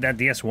that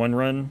DS1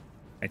 run.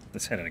 I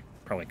just had it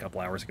probably a couple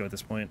hours ago at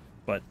this point,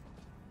 but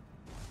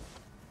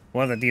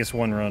we'll have that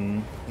DS1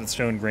 run that's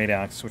shown Great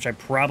Axe, which I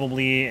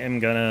probably am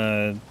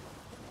gonna...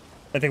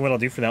 I think what I'll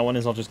do for that one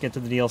is I'll just get to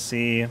the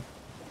DLC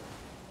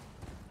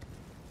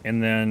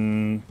and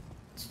then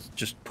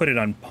just put it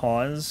on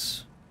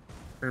pause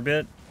for a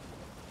bit,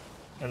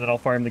 and then I'll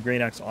farm the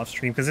Great Axe off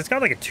stream, because it's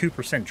got like a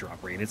 2%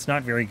 drop rate. It's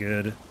not very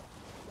good.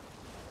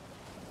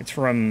 It's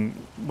from,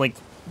 like,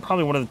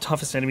 probably one of the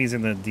toughest enemies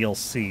in the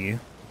DLC.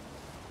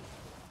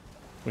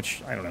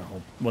 Which, I don't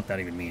know what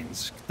that even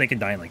means. They could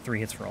die in, like, 3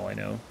 hits for all I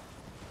know.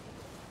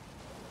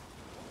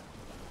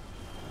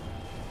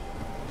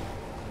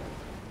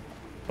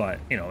 But,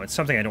 you know, it's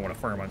something I don't want to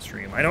farm on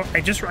stream. I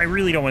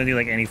really don't want to do,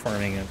 like, any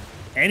farming of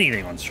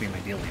anything on stream,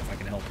 ideally, if I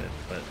can help it.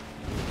 But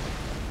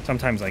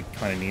sometimes I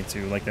kind of need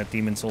to. Like that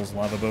Demon Souls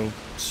Lava Bow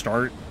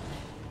start.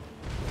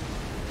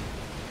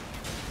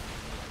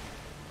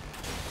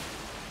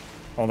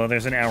 Although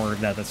there's an hour of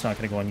that that's not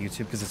going to go on YouTube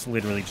because it's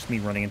literally just me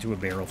running into a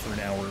barrel for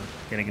an hour,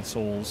 getting its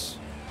souls.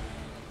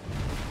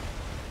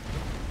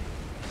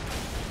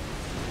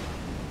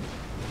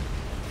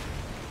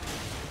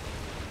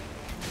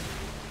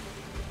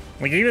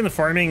 Like, even the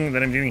farming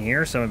that I'm doing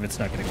here, some of it's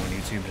not going to go on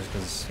YouTube just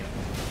because, you know,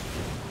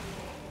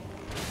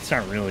 it's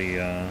not really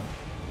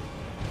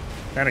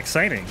that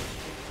exciting.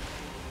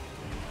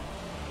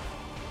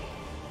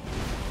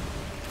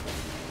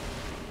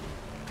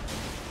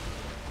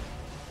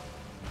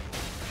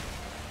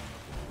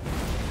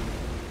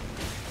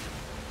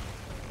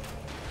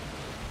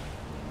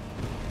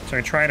 So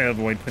I try to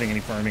avoid putting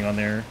any farming on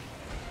there.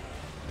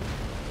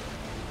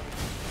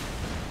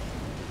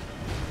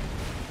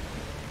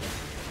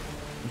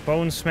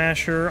 Bone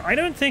Smasher. I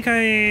don't think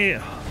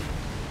I'm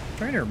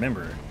trying to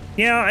remember.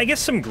 Yeah, I guess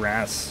some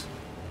grass.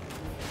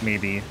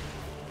 maybe.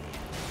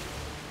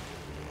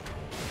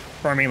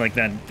 Farming like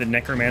that, the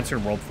Necromancer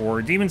World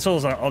 4. Demon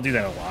Souls, I'll do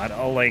that a lot.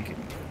 I'll like,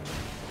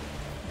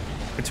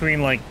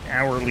 between like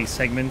hourly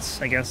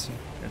segments, I guess.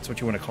 That's what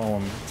you want to call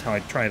them. That's how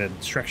I try to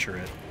structure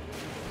it.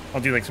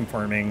 I'll do like some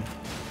farming.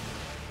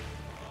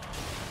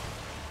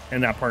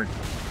 And that part,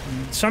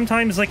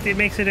 sometimes like it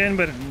makes it in,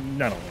 but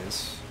not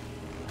always.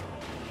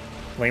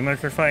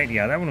 Flamelurker fight?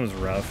 Yeah, that one was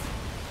rough.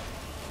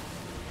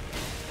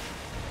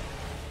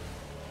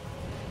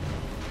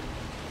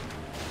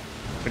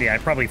 But yeah, I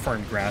probably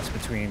farmed grass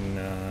between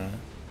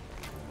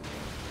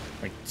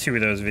like 2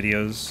 of those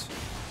videos.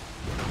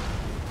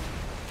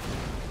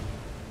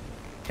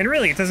 And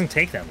really, it doesn't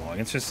take that long.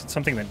 It's just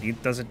something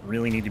that doesn't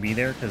really need to be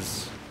there,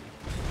 because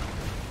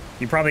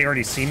you probably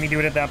already seen me do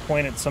it at that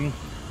point at some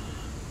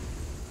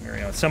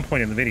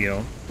point in the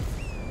video.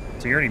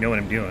 So you already know what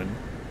I'm doing.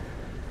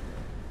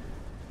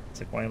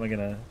 It's like, why am I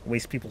gonna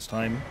waste people's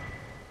time?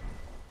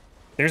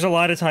 There's a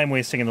lot of time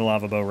wasting in the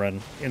lava bow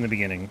run in the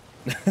beginning.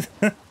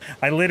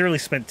 I literally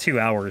spent 2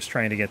 hours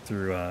trying to get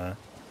through the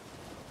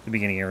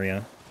beginning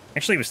area.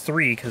 Actually, it was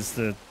 3, because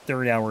the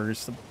 3rd hour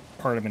is the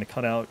part I'm going to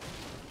cut out.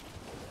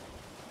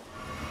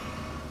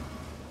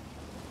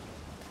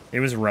 It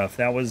was rough.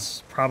 That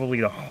was probably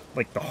the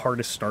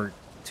hardest start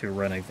to a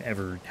run I've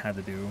ever had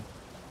to do.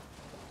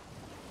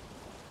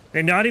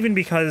 And not even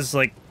because,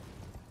 like,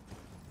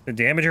 the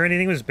damage or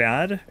anything was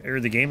bad, or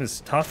the game is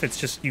tough. It's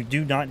just you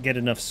do not get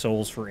enough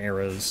souls for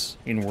arrows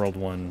in World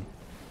 1.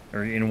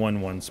 Or in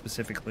 1-1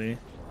 specifically.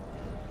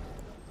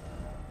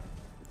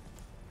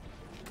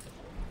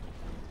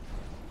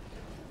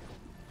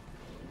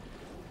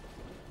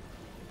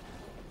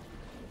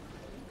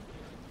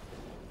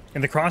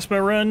 And the crossbow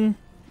run,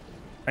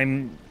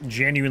 I'm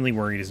genuinely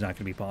worried is not going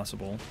to be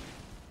possible.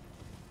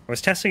 I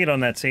was testing it on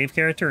that save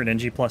character at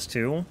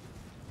NG+2,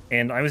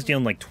 and I was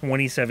dealing like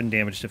 27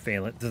 damage to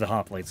the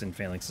hoplites in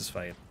Phalanx's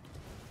fight.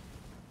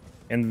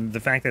 And the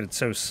fact that it's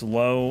so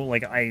slow,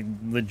 like, I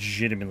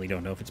legitimately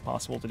don't know if it's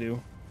possible to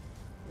do.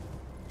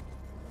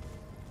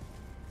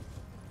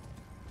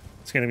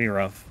 It's gonna be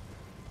rough.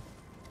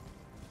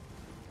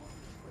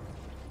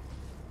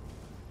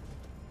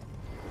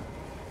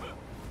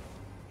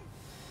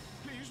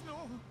 Please,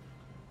 no.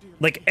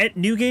 Like, at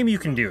New Game, you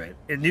can do it.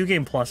 At New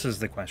Game Plus is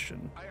the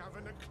question. I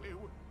haven't a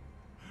clue.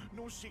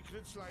 No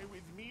secrets lie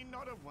with me,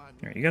 not a one.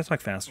 Alright, you gotta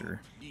talk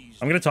faster.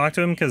 I'm gonna talk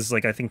to him, because,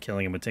 like, I think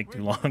killing him would take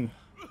too long.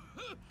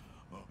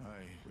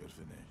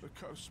 The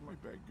curse, I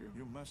beg you.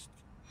 You must.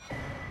 And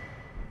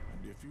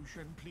if you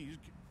should please.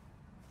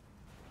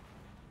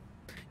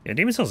 Yeah,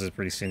 Demon Souls is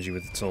pretty stingy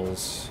with its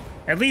souls.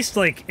 At least,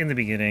 like, in the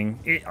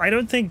beginning. I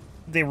don't think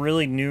they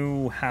really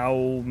knew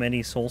how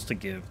many souls to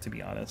give, to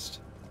be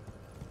honest.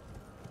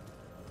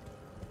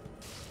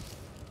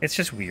 It's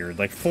just weird.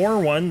 Like,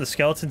 4-1, the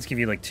skeletons give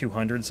you, like,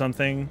 200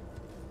 something.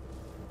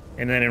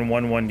 And then in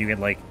 1-1, you get,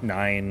 like,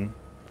 9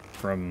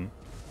 from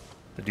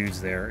the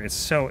dudes there.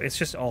 It's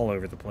just all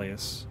over the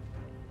place.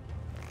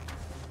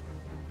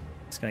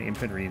 This guy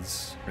input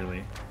reads,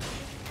 really.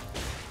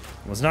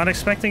 Was not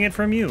expecting it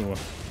from you.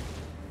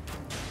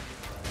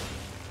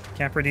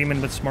 Capra Demon,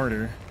 but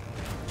smarter.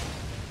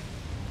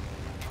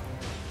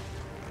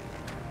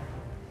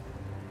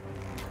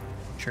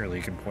 Surely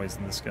you can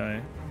poison this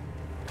guy.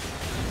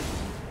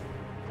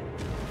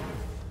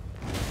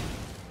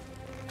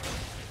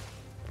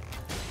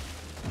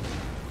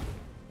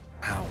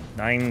 Wow,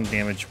 9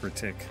 damage per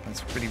tick. That's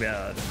pretty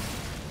bad.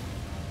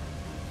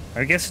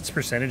 I guess it's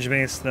percentage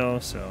based though,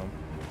 so...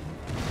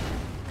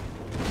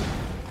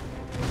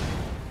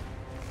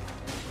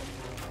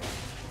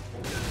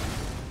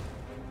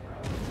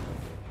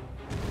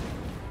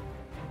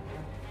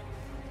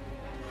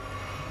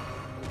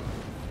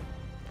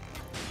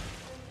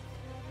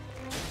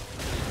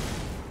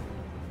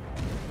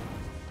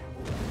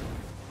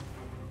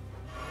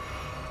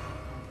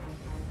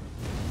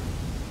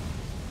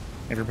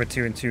 Ever put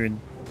 2 and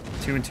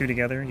 2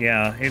 together?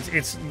 Yeah,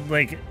 it's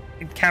like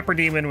Capra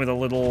Demon with a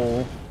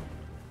little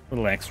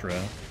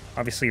extra.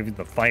 Obviously, you have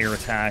the fire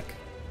attack.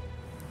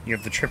 You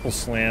have the triple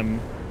slam,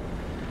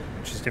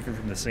 which is different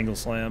from the single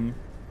slam.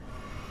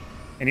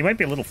 And he might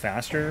be a little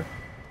faster,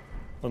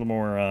 a little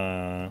more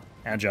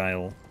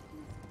agile.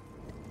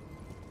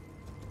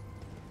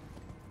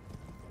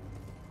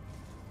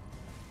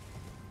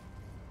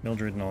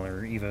 Mildred and all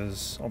her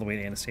evos all the way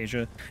to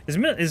Anastasia.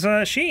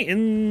 Is she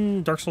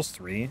in Dark Souls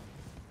 3?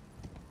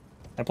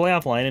 I play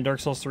offline in Dark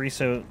Souls 3,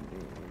 so,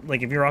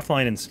 like, if you're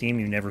offline in Steam,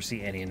 you never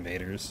see any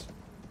invaders.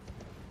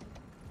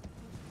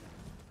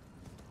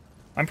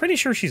 I'm pretty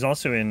sure she's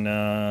also in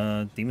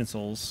Demon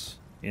Souls,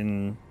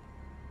 in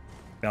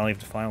Valley of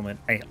Defilement.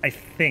 I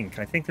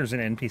think there's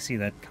an NPC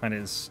that kind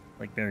of is,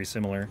 like, very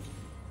similar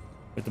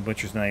with the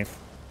Butcher's Knife.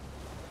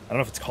 I don't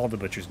know if it's called the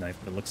Butcher's Knife,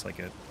 but it looks like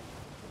it.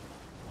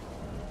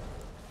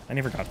 I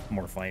never got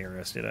more fire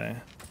arrows, did I?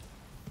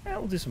 Yeah,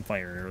 we'll do some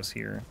fire arrows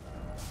here.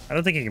 I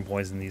don't think you can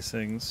poison these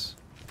things.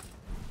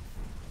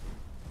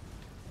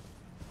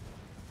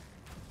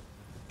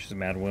 She's a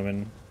mad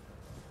woman.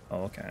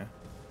 Oh, okay.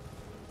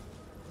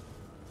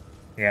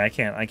 Yeah, I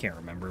can't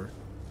remember.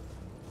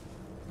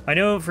 I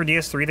know for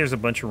DS3 there's a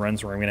bunch of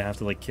runs where I'm gonna have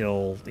to like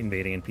kill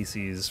invading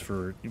NPCs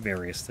for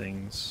various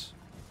things.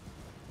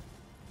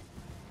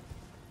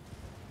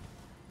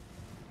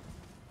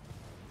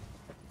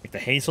 Like the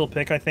Hazel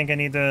pick, I think I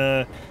need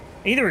to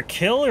either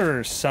kill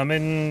or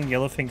summon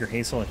Yellowfinger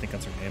Hazel, I think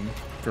that's her name,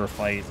 for a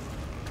fight.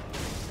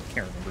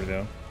 Can't remember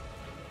though.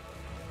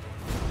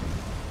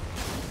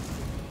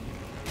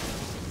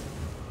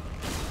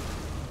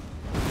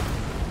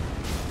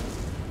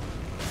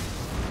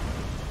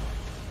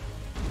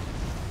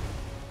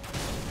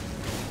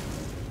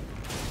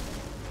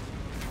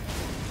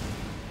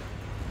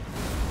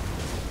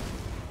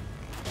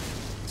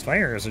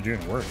 Fire arrows are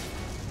doing work.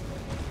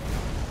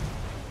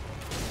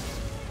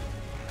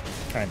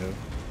 Kind of.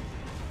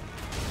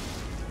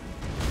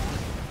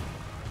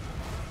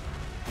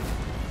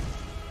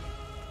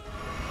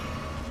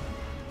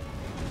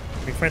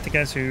 We fight the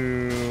guys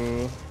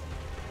who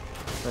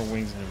throw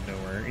wings into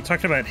nowhere. Are you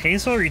talking about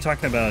Hazel or are you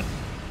talking about...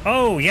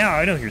 Oh, yeah,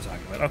 I know who you're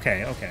talking about.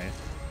 Okay, okay.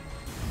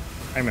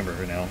 I remember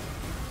her now.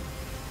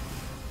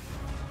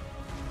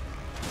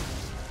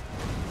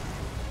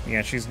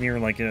 Yeah, she's near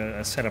like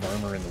a set of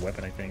armor in the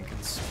weapon, I think.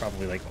 It's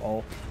probably like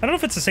all... I don't know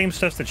if it's the same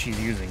stuff that she's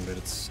using, but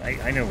it's...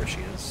 I know where she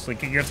is.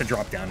 Like, you have to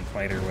drop down and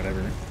fight her or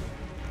whatever.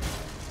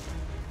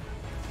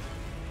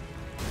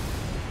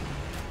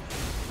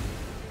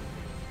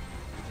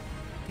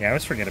 Yeah, I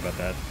always forget about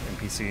that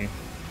NPC.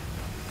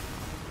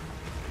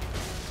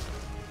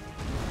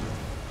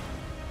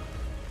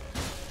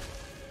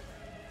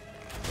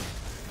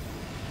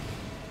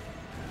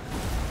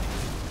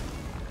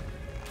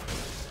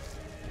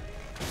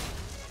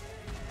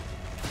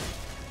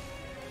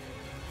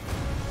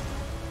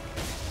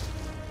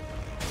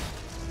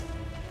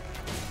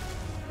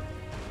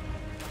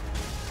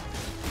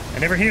 I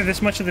never hear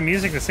this much of the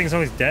music. This thing's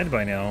always dead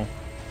by now.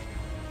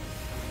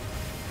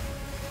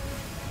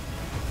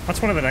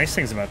 That's one of the nice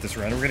things about this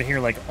run. We're gonna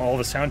hear like all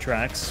the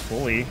soundtracks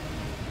fully.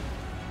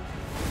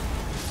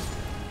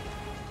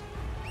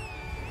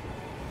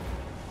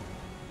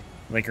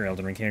 I like her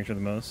Elden Ring character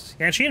the most.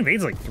 Yeah, she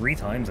invades like 3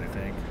 times, I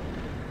think.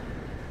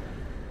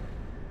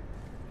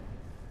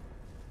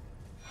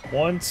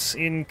 Once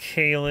in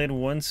Caelid,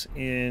 once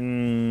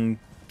in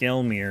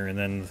Gelmir, and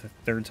then the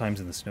 3rd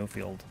time's in the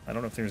Snowfield. I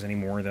don't know if there's any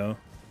more though.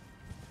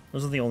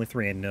 Those are the only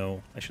 3 I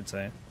know, I should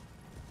say.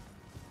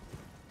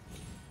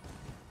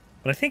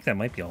 But I think that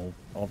might be all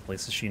the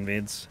places she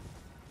invades.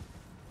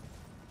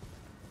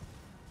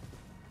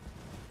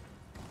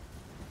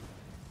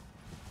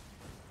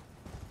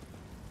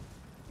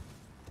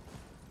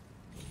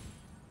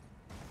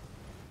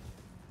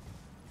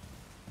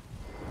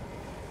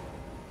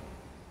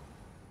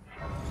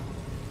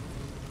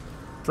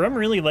 From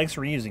really likes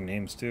reusing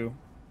names, too.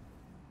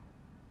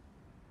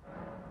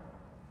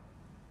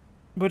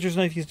 Butcher's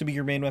Knife used to be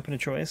your main weapon of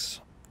choice.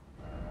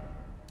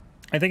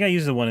 I think I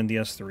used the one in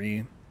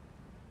DS3.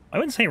 I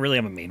wouldn't say I really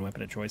have a main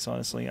weapon of choice,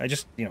 honestly. I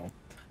just, you know,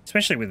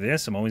 especially with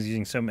this, I'm always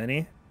using so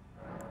many.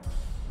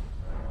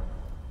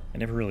 I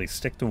never really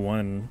stick to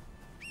one.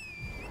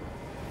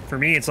 For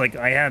me, it's like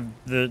I have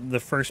the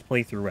first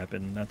playthrough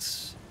weapon.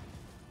 That's,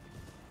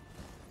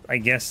 I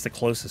guess, the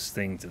closest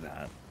thing to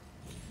that.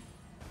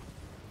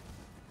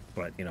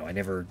 But, you know, I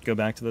never go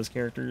back to those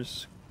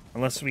characters.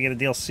 Unless we get a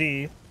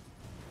DLC.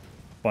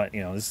 But,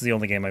 you know, this is the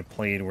only game I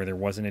played where there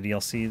wasn't a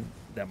DLC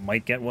that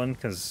might get one,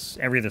 because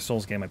every other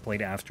Souls game I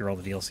played after all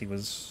the DLC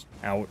was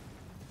out.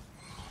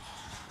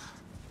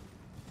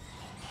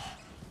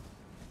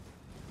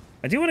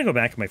 I do want to go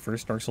back to my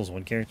first Dark Souls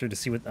 1 character to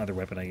see what other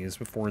weapon I used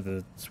before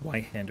the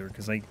Zweihander,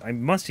 because I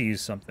must have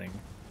used something.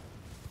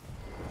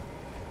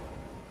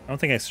 I don't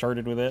think I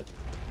started with it.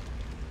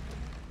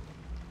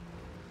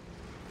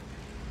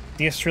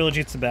 DS Trilogy,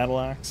 it's the Battle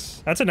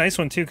Axe. That's a nice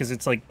one, too, because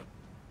it's like,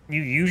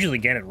 you usually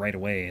get it right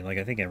away. Like,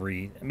 I think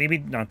maybe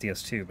not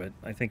DS2, but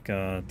I think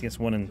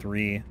DS1 and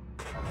 3,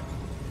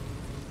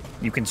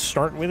 you can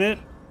start with it,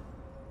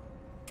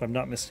 if I'm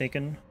not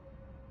mistaken.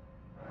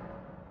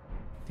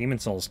 Demon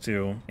Souls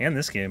 2, and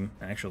this game,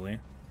 actually.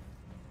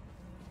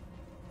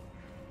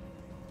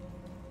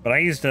 But I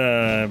used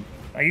the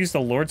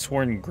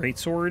Lordsworn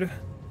Greatsword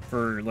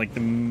for, like, the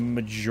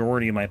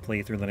majority of my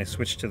playthrough, then I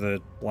switched to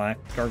the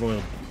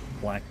Gargoyle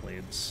Black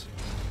Blades.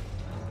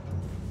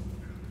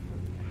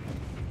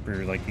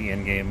 For like the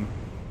end game,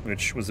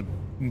 which was a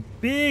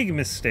big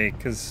mistake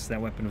because that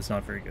weapon was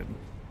not very good.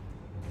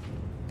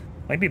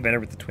 Might be better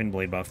with the twin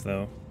blade buff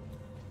though.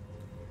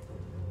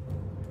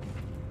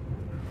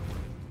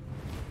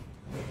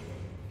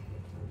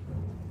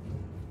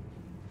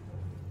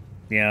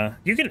 Yeah,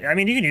 you can. I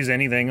mean, you can use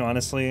anything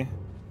honestly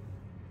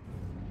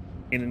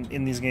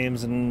in these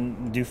games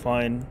and do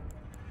fine.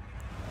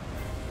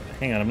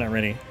 Hang on, I'm not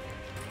ready.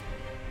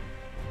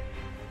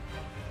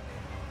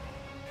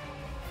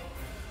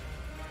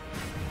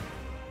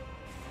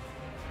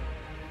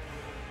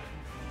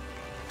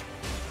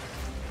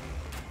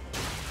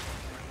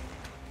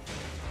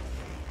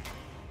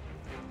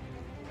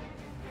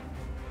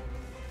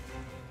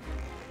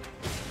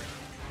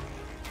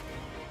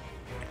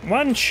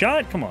 One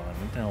shot? Come on,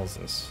 what the hell is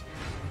this?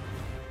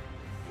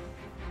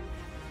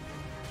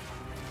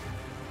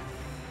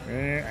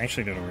 I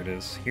actually don't know where it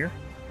is. Here?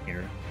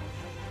 Here.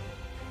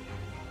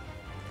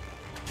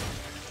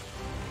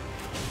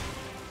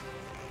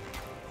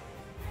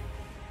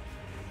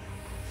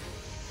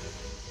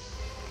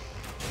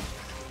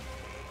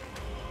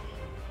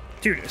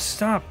 Dude,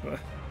 stop!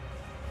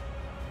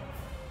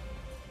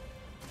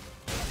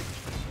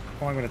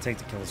 How long would it take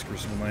to kill this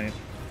Crucible Knight?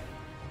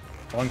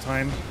 A long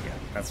time? Yeah,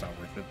 that's not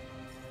worth it.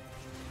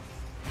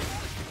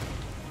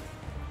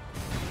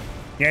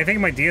 Yeah, I think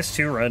in my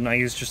DS2 run, I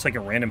used just like a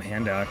random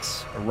hand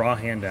axe. A raw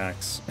hand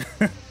axe.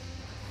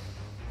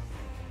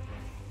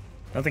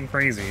 Nothing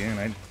crazy, and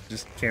I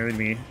just carried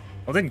me.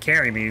 Well, it didn't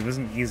carry me, it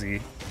wasn't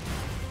easy.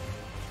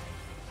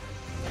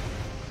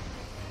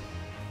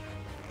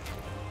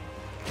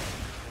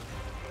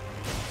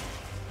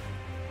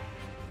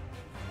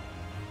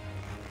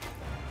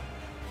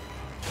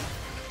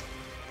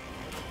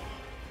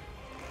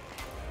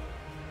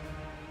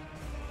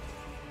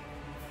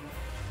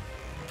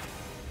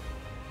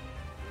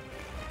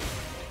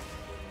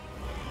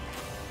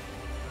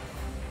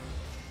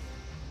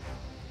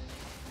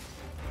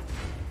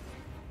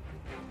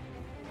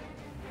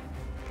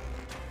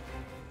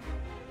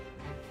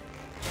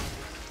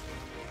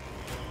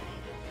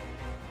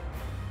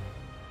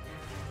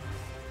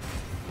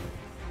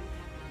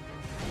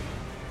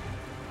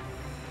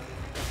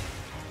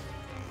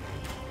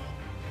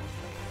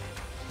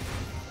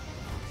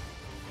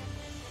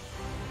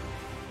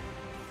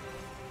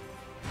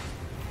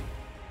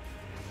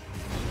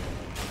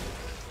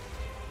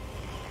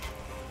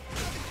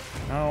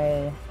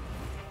 Ow.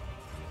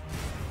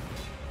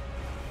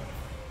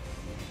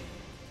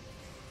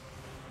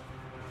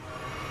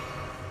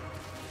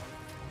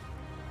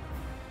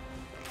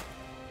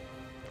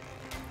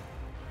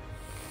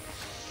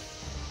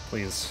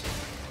 Please.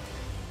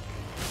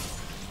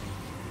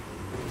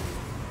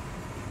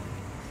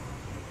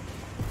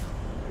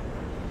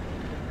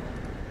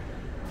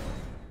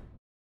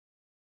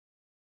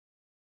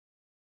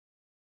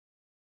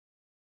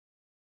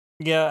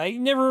 Yeah, I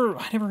never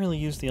really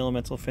used the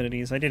elemental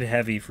affinities. I did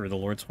heavy for the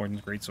Lord Sword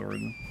and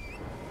Greatsword.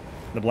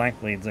 The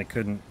Black Blades I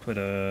couldn't put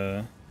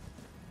a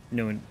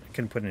I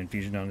couldn't put an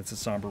infusion on. It's a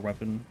somber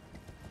weapon.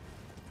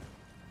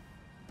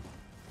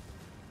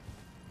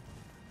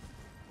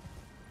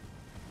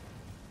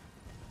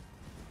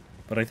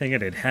 But I think I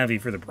did heavy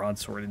for the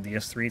broadsword in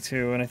DS3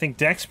 too, and I think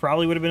Dex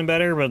probably would have been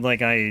better, but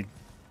like I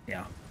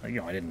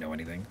didn't know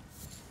anything.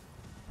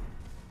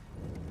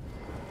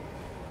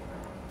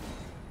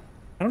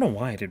 I don't know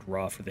why I did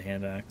raw for the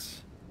hand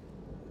axe.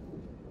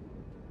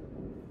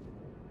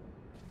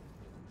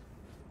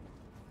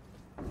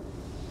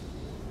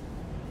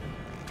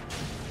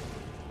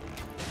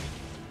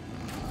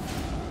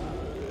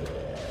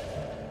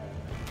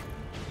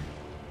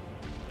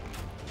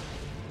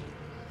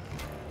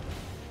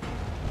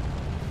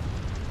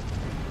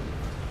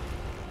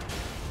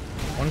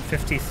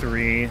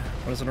 $153.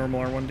 What does a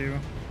normal R1 do?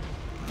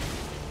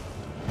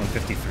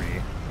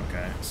 153.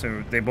 Okay,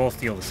 so they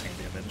both deal the same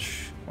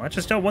damage. Well, that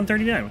just dealt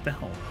 139. What the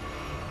hell?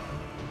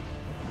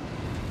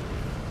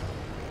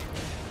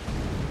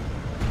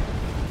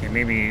 Okay,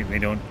 maybe they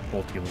don't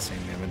both deal the same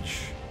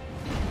damage.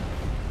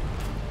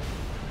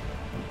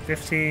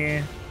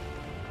 150.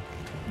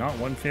 Not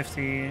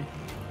 150.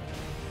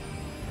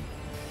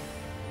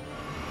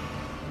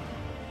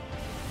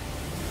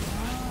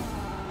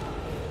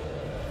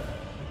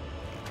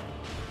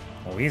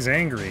 Oh, he's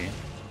angry.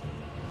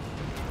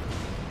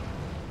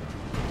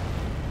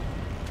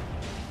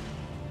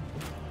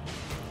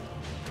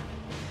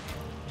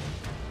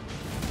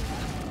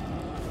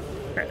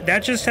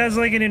 That just has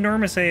like an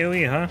enormous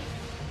AoE, huh?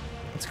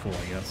 That's cool,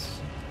 I guess.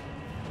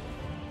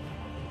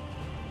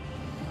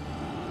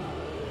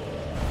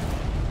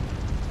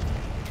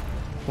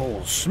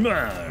 Full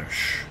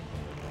smash!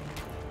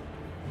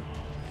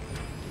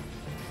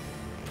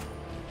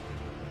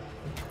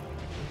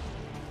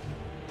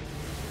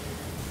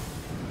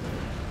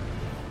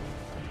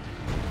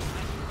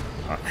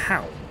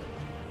 How?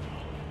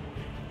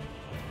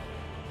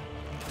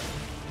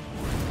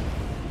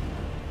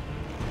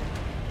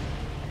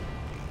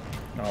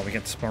 Oh, we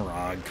got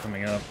Smaragd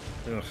coming up.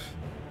 Ugh.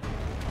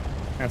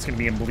 That's gonna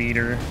be a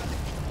bleeder.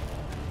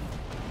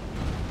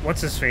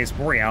 What's his face?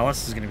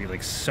 Borealis is gonna be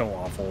like so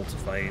awful to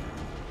fight.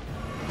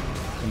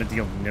 I'm gonna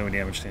deal no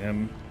damage to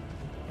him.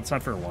 It's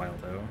not for a while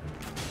though.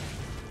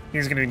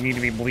 He's gonna need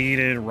to be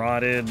bleeded,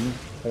 rotted,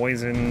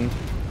 poisoned.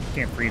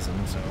 Can't freeze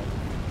him, so.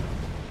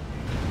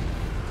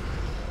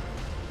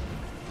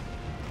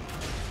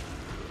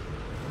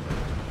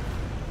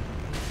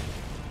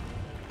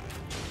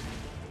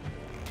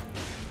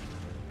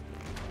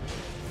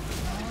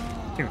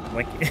 Dude,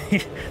 like,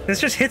 this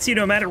just hits you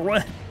no matter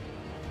what.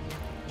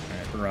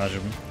 Alright, barrage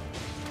him.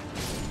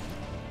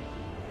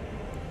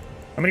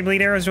 How many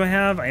bleed arrows do I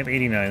have? I have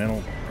 89.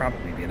 That'll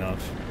probably be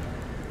enough.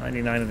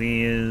 99 of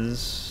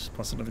these,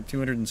 plus another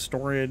 200 in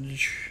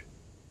storage.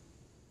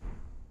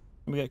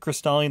 We got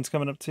Crystallians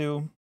coming up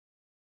too.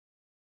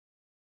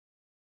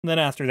 And then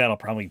after that, I'll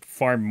probably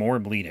farm more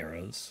bleed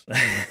arrows.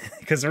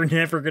 Because we're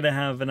never going to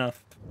have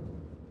enough.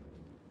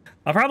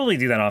 I'll probably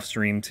do that off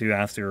stream too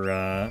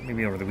after,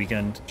 maybe over the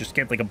weekend. Just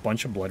get like a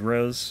bunch of blood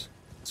rows,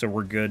 so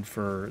we're good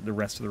for the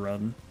rest of the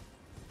run.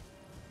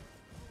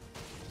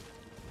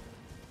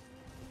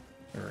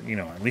 Or, you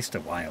know, at least a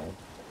while.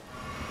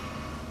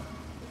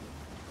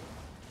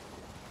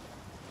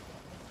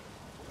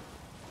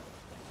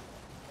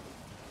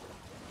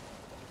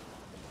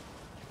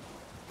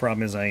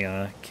 Problem is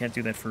I can't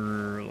do that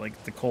for,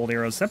 like, the cold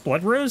arrows. That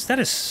blood rose? That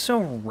is so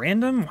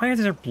random. Why are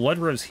there blood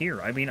rose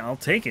here? I mean, I'll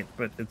take it,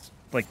 but it's,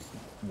 like,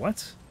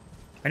 what?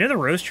 I know the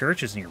Rose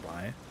Church is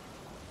nearby.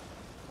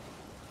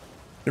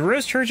 The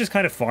Rose Church is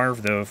kind of far,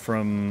 though,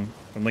 from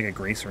like, a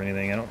grace or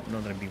anything. I don't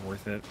know that it'd be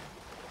worth it.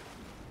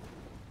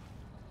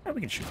 Oh, we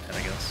can shoot that,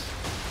 I guess.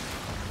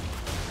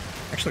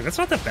 Actually, that's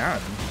not that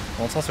bad.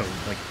 Well, it's also,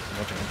 like, a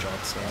bunch of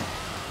headshots, so...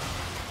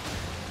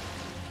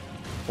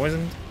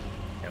 Poisoned?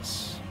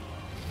 Yes.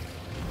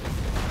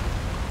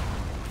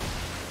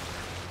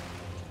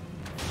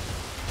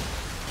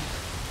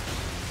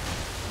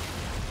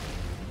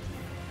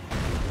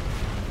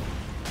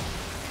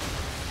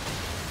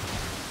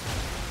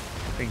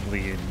 Big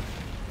lead.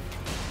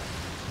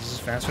 This is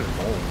faster than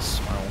bowls.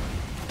 Wow.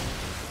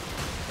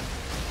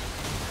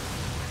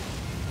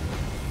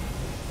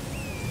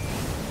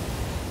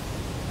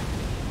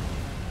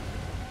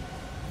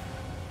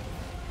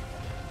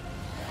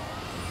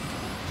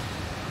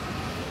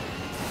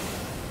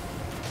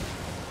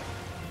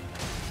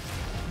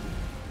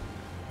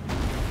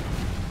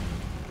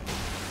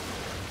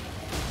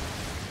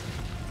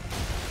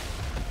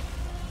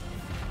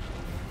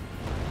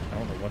 I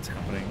don't know what's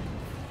happening.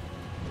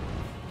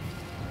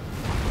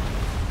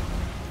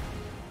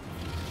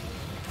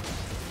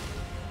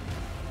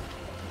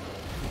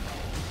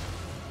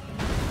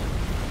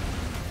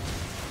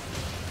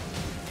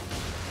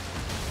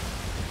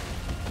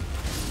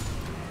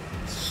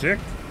 Sick.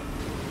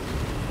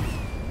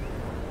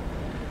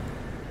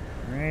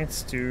 Alright,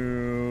 let's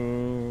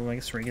do, I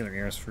guess, regular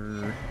arrows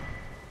for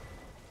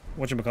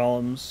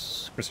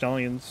whatchamacallums,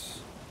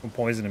 Crystallians. We'll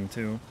poison him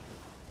too.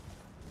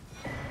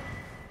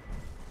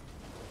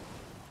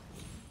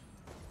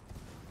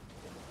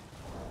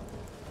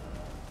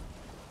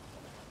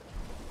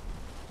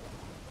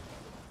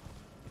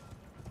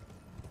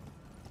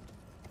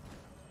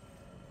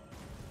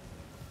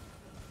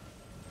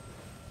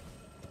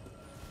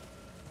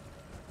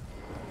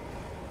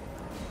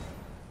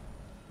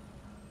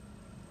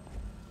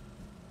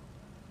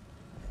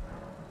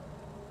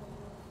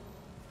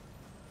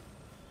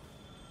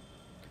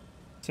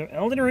 So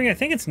Elden Ring, I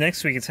think it's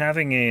next week. It's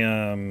having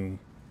a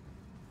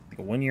like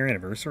a 1-year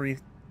anniversary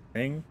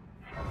thing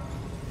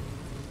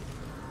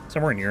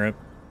somewhere in Europe.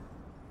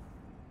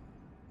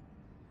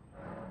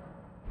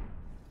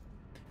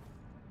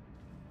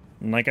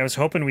 And, like, I was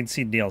hoping we'd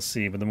see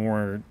DLC, but the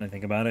more I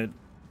think about it,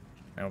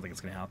 I don't think it's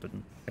gonna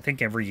happen. I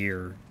think every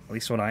year, at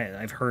least what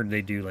I've heard,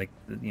 they do, like,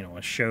 you know,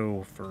 a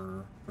show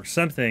for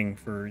something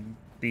for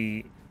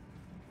the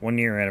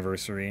 1-year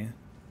anniversary.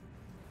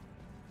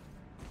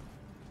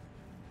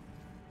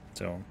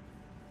 So,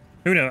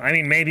 who knows? I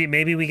mean,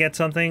 maybe we get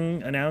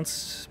something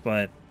announced,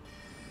 but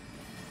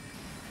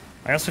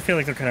I also feel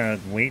like they're kind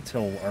of wait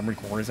till Armored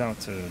Core is out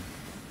to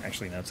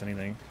actually announce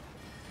anything.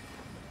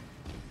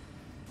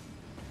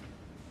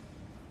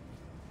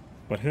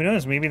 But who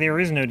knows? Maybe there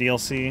is no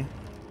DLC.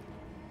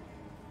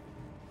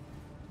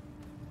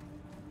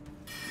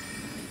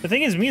 The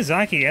thing is,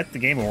 Miyazaki at the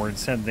Game Awards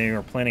said they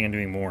were planning on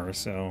doing more,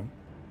 so...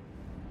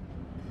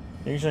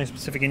 Usually a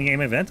specific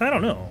in-game event? I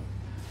don't know.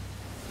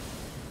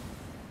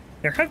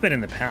 There have been in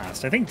the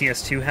past. I think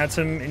DS2 had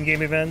some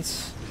in-game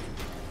events.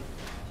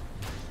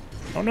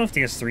 I don't know if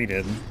DS3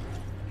 did.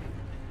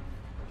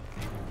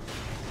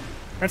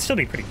 That'd still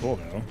be pretty cool,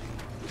 though.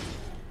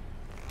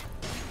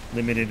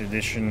 Limited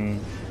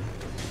edition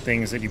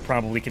things that you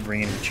probably could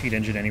bring in the cheat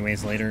engine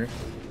anyways later.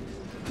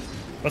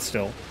 But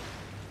still.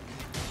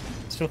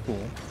 Still cool.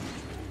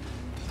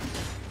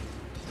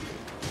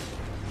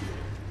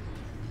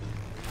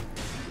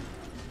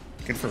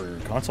 Good for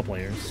console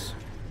players.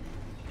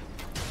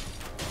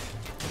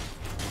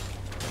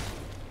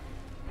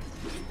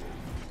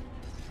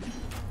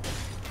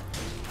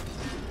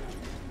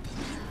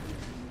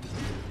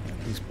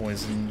 He's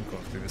poisoned. Go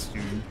after this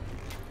dude.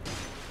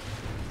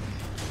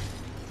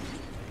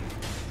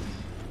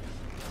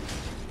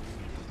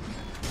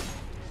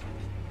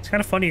 It's kind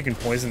of funny you can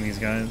poison these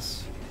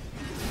guys.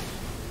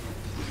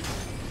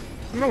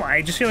 I don't know why,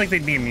 I just feel like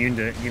they'd be immune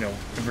to, you know,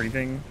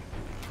 everything.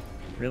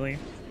 Really?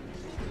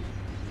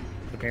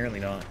 But apparently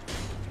not.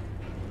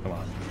 Come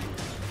on.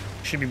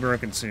 Should be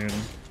broken soon.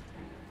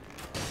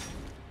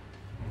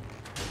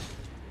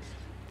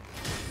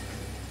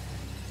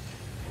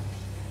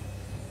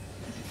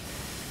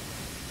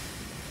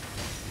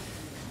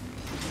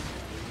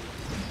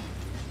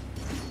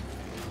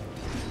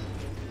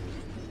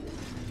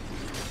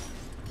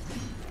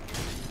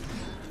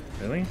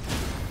 Really?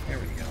 There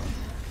we go.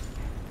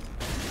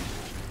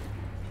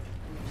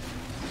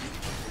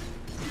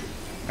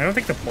 I don't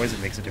think the poison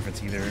makes a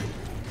difference either.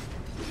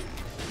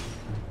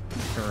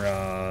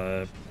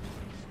 For,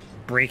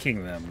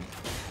 breaking them.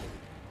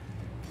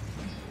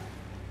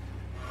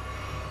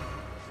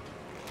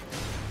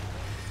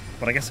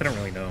 but I guess I don't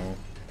really know.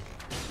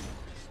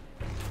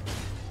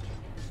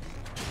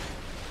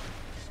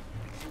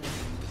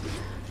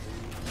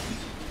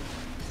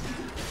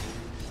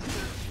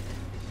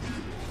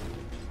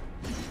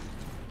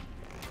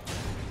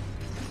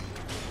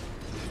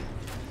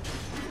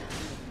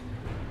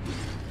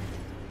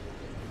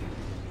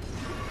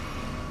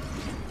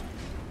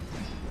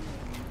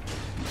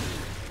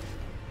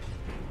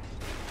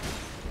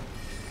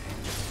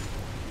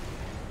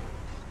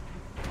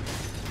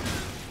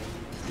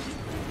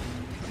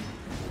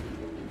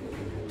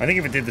 I think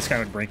if it did, this guy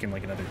would break in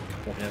like another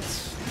couple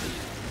hits.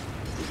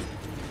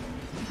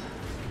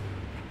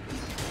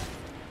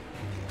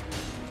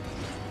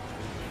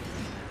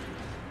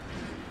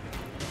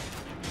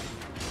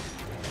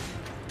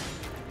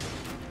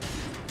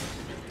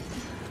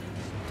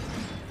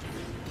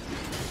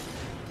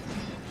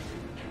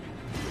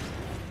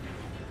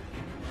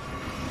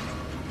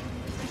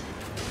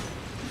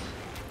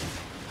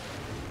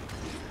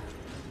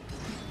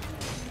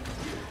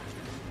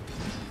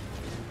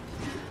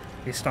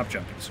 Hey, stop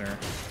jumping, sir.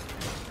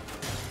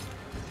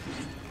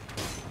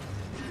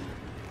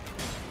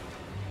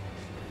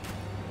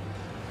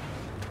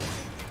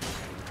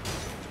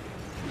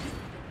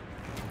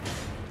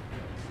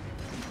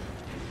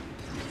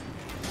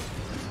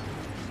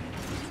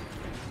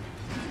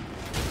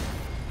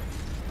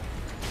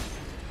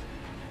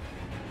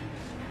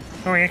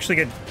 Oh, he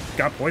actually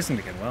got poisoned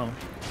again. Well,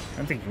 I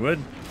don't think he would.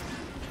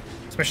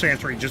 Especially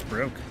after he just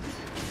broke.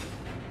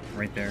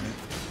 Right there.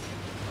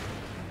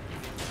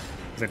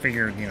 I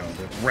figured, you know,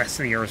 the rest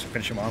of the arrows to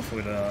finish him off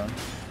would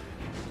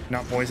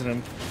not poison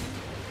him.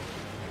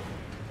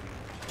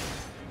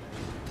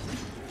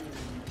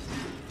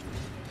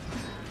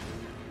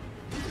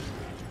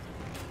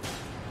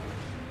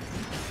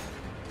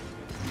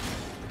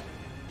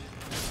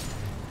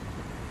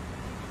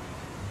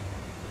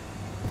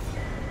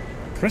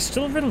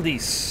 Crystal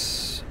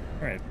Riddledees.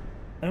 Alright.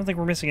 I don't think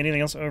we're missing anything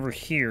else over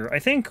here. I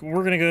think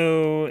we're gonna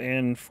go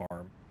and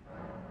farm.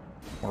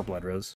 More Blood Rose.